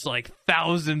there's just like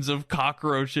thousands of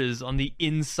cockroaches on the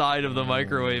inside of the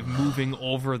microwave moving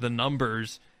over the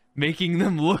numbers, making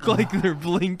them look like they're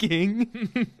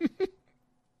blinking."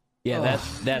 Yeah,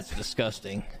 that's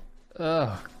disgusting.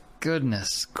 Oh,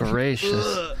 goodness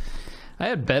gracious. I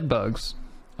had bed bugs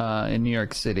in New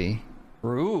York City.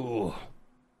 Ooh,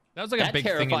 That was like a that big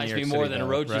thing in New terrifies York me more City, than though,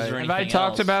 roaches right? or Have anything I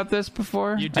talked else. about this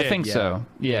before? You did, I think so.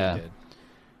 Yeah. You did.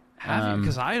 Have you?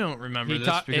 Because I don't remember He this.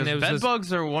 talked- Because and it was bed his-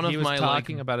 bugs are one He of was my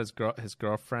talking like. about his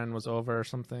girlfriend was over or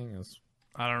something. It was-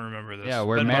 I don't remember this. Yeah,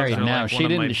 we're Bed bugs married are, now. Like, She one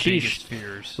of my didn't- she- biggest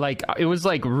fears. Like it was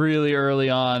like really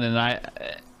early on,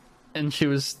 and she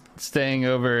was staying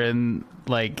over, and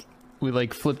like we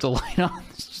like flipped a light on,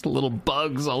 just little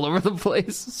bugs all over the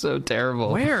place. So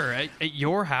terrible. Where at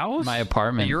your house? My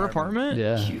apartment. At your apartment?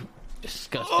 Yeah. You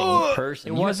disgusting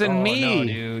person. it wasn't me. No,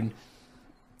 dude.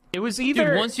 It was Dude,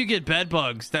 either once you get bed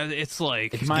bugs, that it's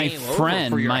like It's My game over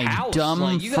friend, for your my house. dumb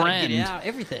like, you gotta friend. get it out,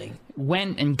 everything.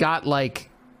 went and got like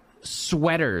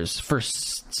sweaters for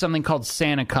something called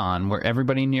SantaCon, where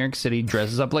everybody in New York City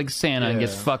dresses up like Santa and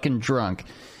gets fucking drunk.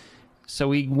 So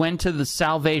we went to the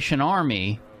Salvation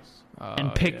Army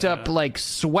and picked up like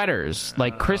sweaters,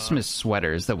 like Christmas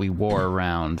sweaters that we wore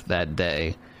around that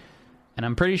day. And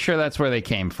I'm pretty sure that's where they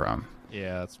came from.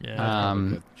 yeah, that's Yeah. probably a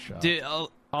good shot. Dude,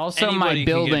 Also, my anybody can get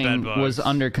building bed bugs. was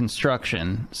under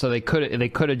construction, so they could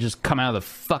have just come out of the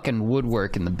fucking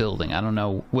woodwork in the building. I don't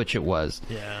know which it was.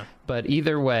 Yeah. But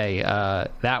either way,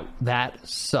 that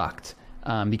sucked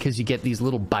because you get these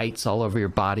little bites all over your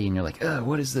body, and you're like, "Ugh,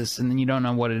 what is this?" And then you don't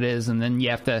know what it is, and then you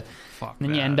have to.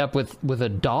 Then you end up with a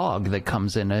dog that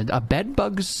comes in, a bed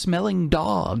bug smelling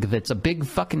dog. That's a big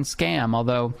fucking scam.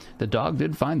 Although the dog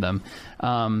did find them,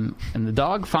 and the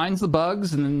dog finds the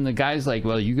bugs, and then the guy's like,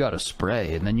 "Well, you got to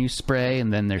spray," and then you spray,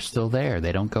 and then they're still there.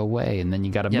 They don't go away, and then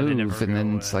you got to they move, never and go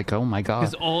then it's like, "Oh my god!"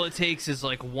 Because all it takes is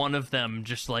like one of them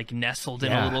just like nestled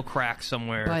in a Yeah. little crack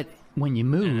somewhere. But when you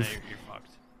and then move, you're fucked.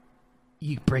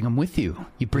 you bring them with you.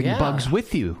 You bring Yeah. bugs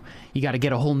with you. You got to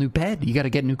get a whole new bed. You got to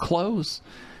get new clothes.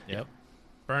 Yep.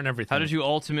 Burn everything. How did you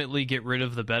ultimately get rid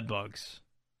of the bed bugs?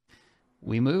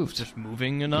 We moved. Just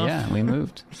moving enough? Yeah, we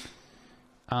moved.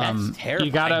 That's terrifying,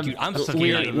 You gotta. dude. I'm we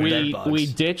scared of bed bugs. we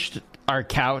ditched our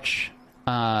couch,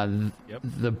 the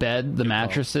bed, the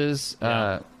mattresses.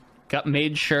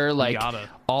 Made sure like gotta.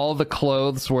 all the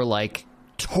clothes were like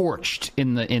torched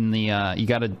in the. You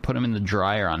got to put them in the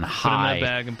dryer on Put them high. in a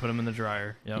bag and put them in the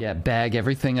dryer. Yep. Yeah, bag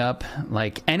everything up.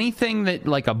 Like anything that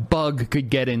like a bug could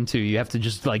get into, you have to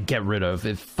just like get rid of.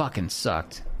 It fucking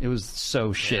sucked. It was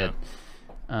so shit.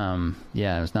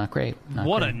 Yeah, it was not great. Not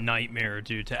What great. a nightmare,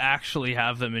 dude. To actually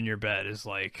have them in your bed is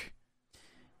like...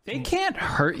 They can't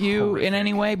hurt you in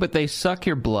any way, but they suck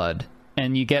your blood,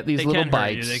 and you get these They little can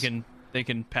bites. hurt you. They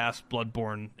can pass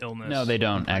bloodborne illness. No, they I'm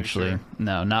don't pretty actually. sure.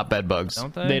 No, not bed bugs.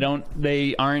 Don't they?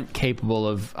 They aren't capable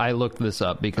of. I looked this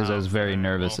up because I was very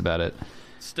nervous about it.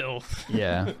 Still.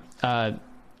 Yeah.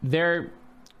 They're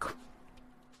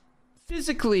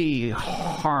physically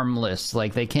harmless.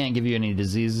 Like, they can't give you any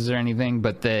diseases or anything,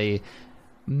 but they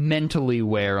mentally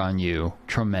wear on you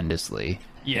tremendously.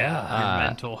 Yeah, your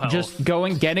mental health. Just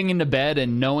getting into bed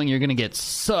and knowing you're gonna get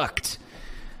sucked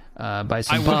by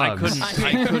some bugs.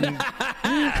 I couldn't.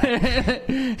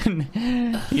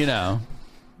 You know.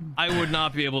 I would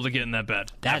not be able to get in that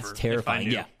bed. That's ever, terrifying. if I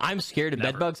knew. Yeah, I'm scared of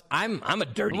bed bugs. I'm a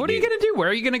dirty. What are you gonna do? Where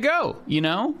are you gonna go? You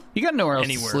know, you got nowhere else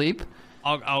Anywhere. to sleep.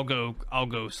 I'll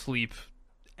go sleep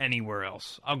anywhere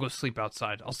else. I'll go sleep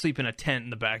outside. I'll sleep in a tent in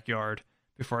the backyard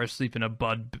before I sleep in a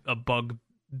bed bug.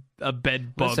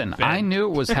 Listen, bed. I knew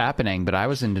it was happening, but I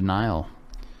was in denial.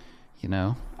 You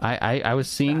know, I was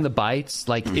seeing the bites.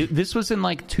 Like this was in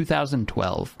like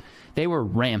 2012. They were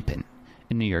rampant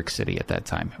in New York City at that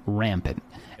time. Rampant.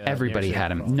 Everybody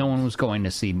had them. No one was going to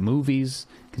see movies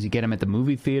because you get them at the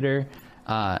movie theater.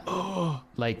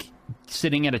 Like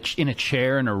sitting in a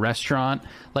chair in a restaurant.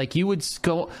 Like you would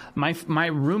go. My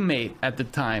roommate at the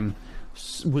time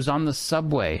was on the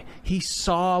subway. He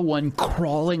saw one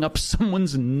crawling up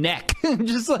someone's neck,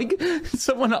 just like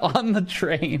someone on the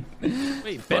train.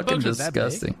 Wait, Fucking bedbugs are that big?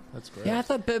 disgusting. That's great. Yeah, I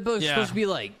thought bed bugs Yeah. supposed to be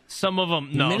like. Some of them,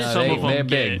 no. No, Some of them they're get.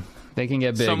 big. They can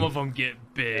get big. Some of them get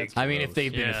big. I mean, if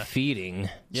they've been Yeah. feeding.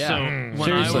 Yeah. So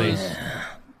Seriously.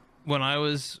 when I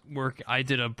was I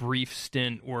did a brief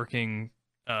stint working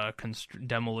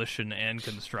demolition and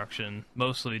construction,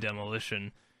 mostly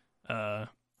demolition.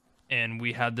 And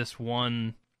we had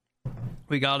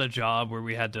we got a job where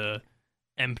we had to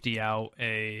empty out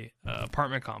a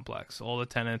apartment complex. All the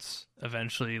tenants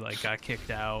eventually got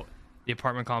kicked out. The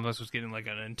apartment complex was getting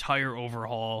an entire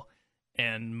overhaul,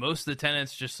 and most of the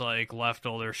tenants just left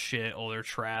all their shit, all their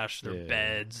trash, their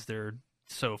beds, their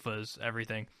sofas,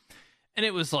 everything. And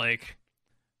it was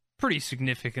pretty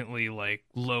significantly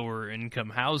lower income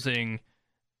housing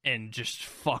and just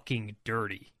fucking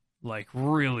dirty.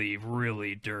 Really,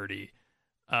 really dirty.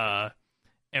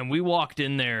 And we walked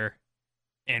in there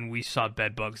and we saw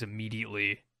bed bugs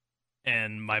immediately.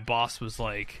 And my boss was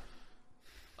like,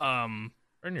 Burn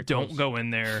your don't clothes. go in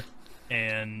there,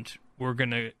 and we're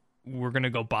gonna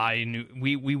go buy new.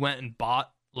 We went and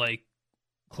bought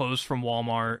clothes from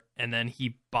Walmart, and then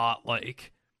he bought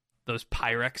those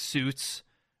Pyrex suits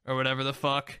or whatever the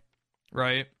fuck,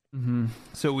 right? Mm-hmm.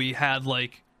 So we had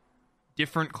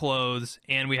different clothes,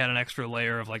 and we had an extra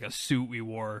layer of a suit we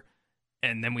wore,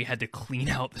 and then we had to clean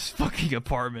out this fucking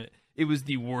apartment. It was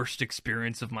the worst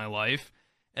experience of my life.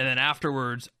 And then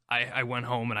afterwards, I went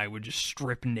home and I would just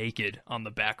strip naked on the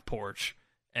back porch,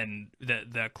 and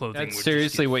that clothing. That's would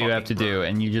seriously just get what you have to fucking do, burned.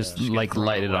 and you just get light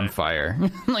thrown it on away. fire.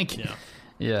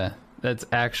 Yeah, that's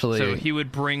actually. So he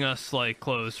would bring us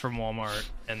clothes from Walmart,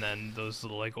 and then those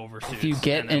little oversuits. if you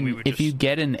get and then we would if you just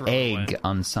get an throw it away. egg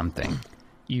on something,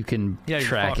 you can Yeah, you're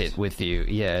track fucked. it with you.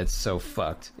 Yeah, it's so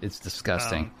fucked. It's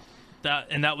disgusting.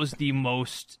 That was the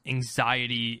most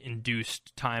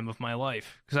anxiety-induced time of my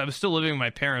life, because I was still living with my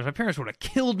parents. My parents would have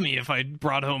killed me if I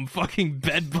brought home fucking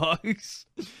bed bugs.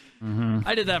 Mm-hmm.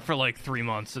 I did that for 3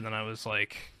 months, and then I was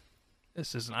like,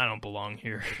 I don't belong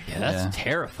here. Yeah, that's Yeah.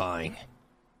 terrifying.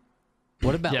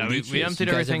 What about Yeah, we leeches? emptied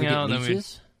You guys everything ever get out, and then we-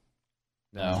 leeches?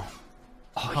 No.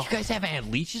 Oh, you guys haven't had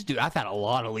leeches, dude? I've had a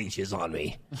lot of leeches on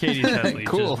me. Katie's had leeches.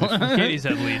 Cool. Katie's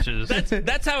had leeches.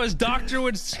 That's how his doctor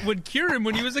would cure him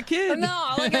when he was a kid. No,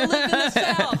 I lived in the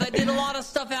South. I did a lot of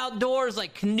stuff outdoors,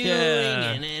 like canoeing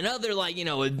Yeah. and other,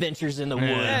 adventures in the woods.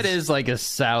 That is a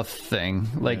South thing.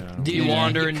 Dude, You yeah,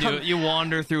 wander you come- you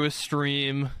wander through a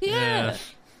stream. Yeah.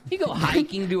 You go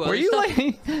hiking, do other Were you stuff.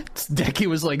 Decky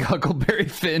was like Huckleberry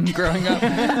Finn growing up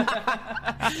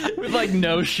with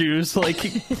no shoes,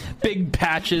 big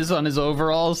patches on his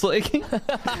overalls,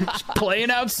 just playing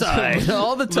outside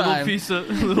all the time.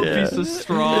 Little piece of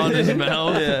straw in his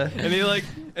mouth.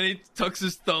 And he tucks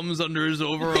his thumbs under his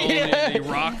overall and he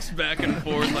rocks back and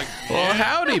forth Well,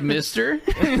 howdy, mister.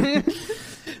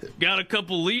 got a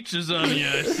couple leeches on you,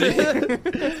 I see.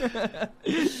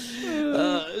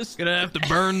 Gonna have to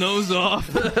burn those off.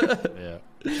 Yeah.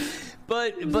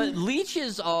 But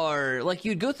leeches are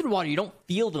you'd go through the water, you don't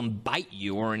feel them bite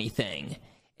you or anything,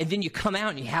 and then you come out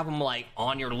and you have them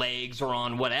on your legs or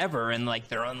on whatever, and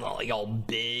they're on all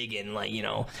big and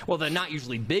well, they're not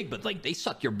usually big, but they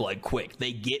suck your blood quick.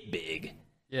 They get big.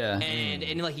 Yeah. And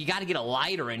you got to get a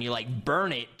lighter and you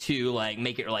burn it to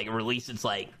make it release its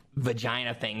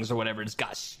vagina things or whatever it's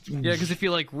got. Yeah, because if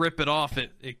you rip it off,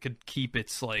 it could keep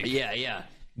its Yeah.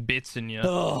 bits in you.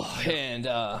 Oh, and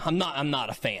I'm not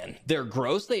a fan. They're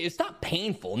gross. It's not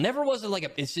painful. Never was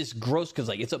it it's just gross because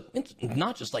it's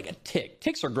not just a tick.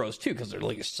 Ticks are gross too because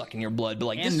they're sucking your blood.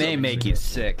 But this And is they make you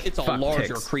sick. it's a Fuck larger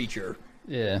ticks. creature.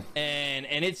 Yeah. And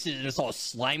it's all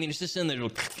slimy. It's just in there.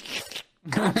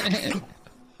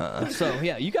 So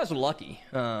yeah, you guys are lucky.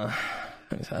 I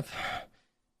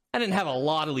didn't have a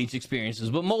lot of leech experiences,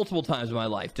 but multiple times in my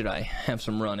life did I have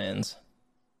some run-ins.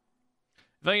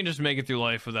 If I can just make it through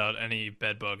life without any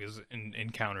bedbug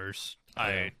encounters,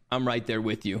 I'm right there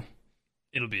with you.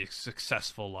 it'll be a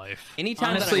successful life.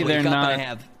 Anytime Honestly, that I they're wake up not- and I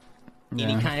have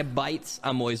any kind of bites,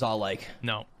 I'm always all like,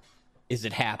 No, "Is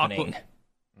it happening?"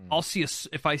 I'll see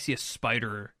if I see a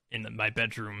spider in my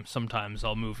bedroom. Sometimes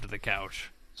I'll move to the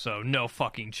couch. So no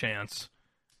fucking chance.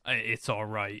 It's all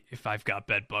right if I've got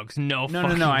bed bugs. No.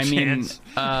 I mean, chance.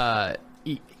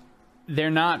 they're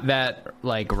not that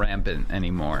like rampant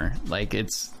anymore. Like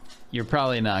you're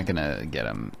probably not gonna get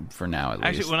them for now. At least.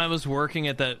 Actually, when I was working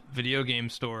at that video game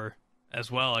store as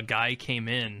well, a guy came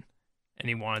in and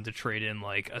he wanted to trade in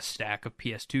like a stack of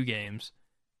PS2 games,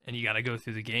 and you got to go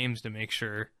through the games to make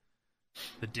sure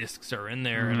the discs are in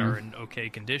there and are in okay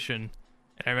condition.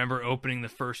 And I remember opening the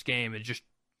first game and just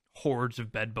hordes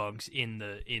of bed bugs in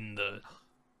the.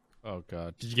 Oh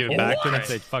god! Did you give it back to him and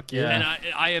say "fuck you"? Yeah.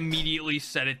 And I immediately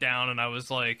set it down and I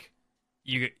was like,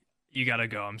 "You gotta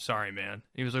go. I'm sorry, man."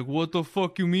 He was like, "What the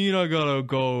fuck you mean I gotta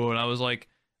go?" And I was like,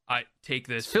 "I take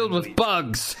this." filled and with leave."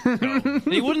 bugs. And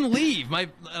he wouldn't leave. And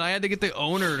I had to get the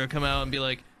owner to come out and be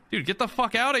like, "Dude, get the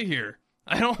fuck out of here.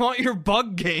 I don't want your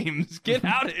bug games. Get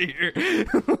out of here."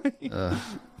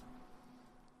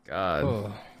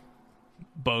 God.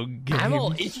 Bug games. I'm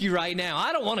all itchy right now.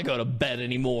 I don't want to go to bed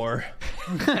anymore.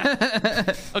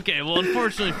 Okay, well,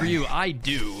 unfortunately for you, I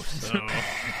do. So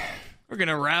we're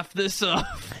gonna wrap this up.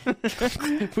 I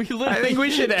think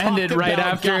we should end it right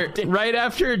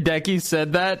after Decky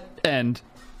said that. And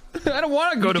I don't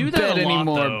want to go do to that bed a lot,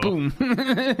 anymore. though.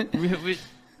 Boom.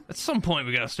 At some point,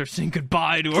 we gotta start saying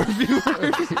goodbye to our viewers.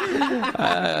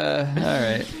 All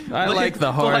right. I like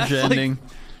the harsh last, ending.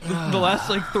 The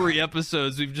last 3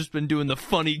 episodes, we've just been doing the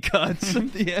funny cuts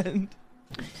at the end.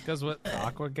 Because what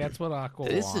Aqua gets, what Aqua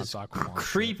This wants, is Aqua wants.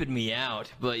 creeping me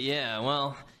out. But yeah,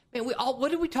 well, man,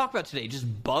 what did we talk about today?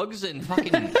 Just bugs and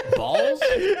fucking balls?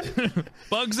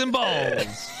 Bugs and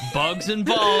balls. Bugs and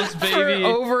balls, For baby.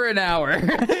 over an hour.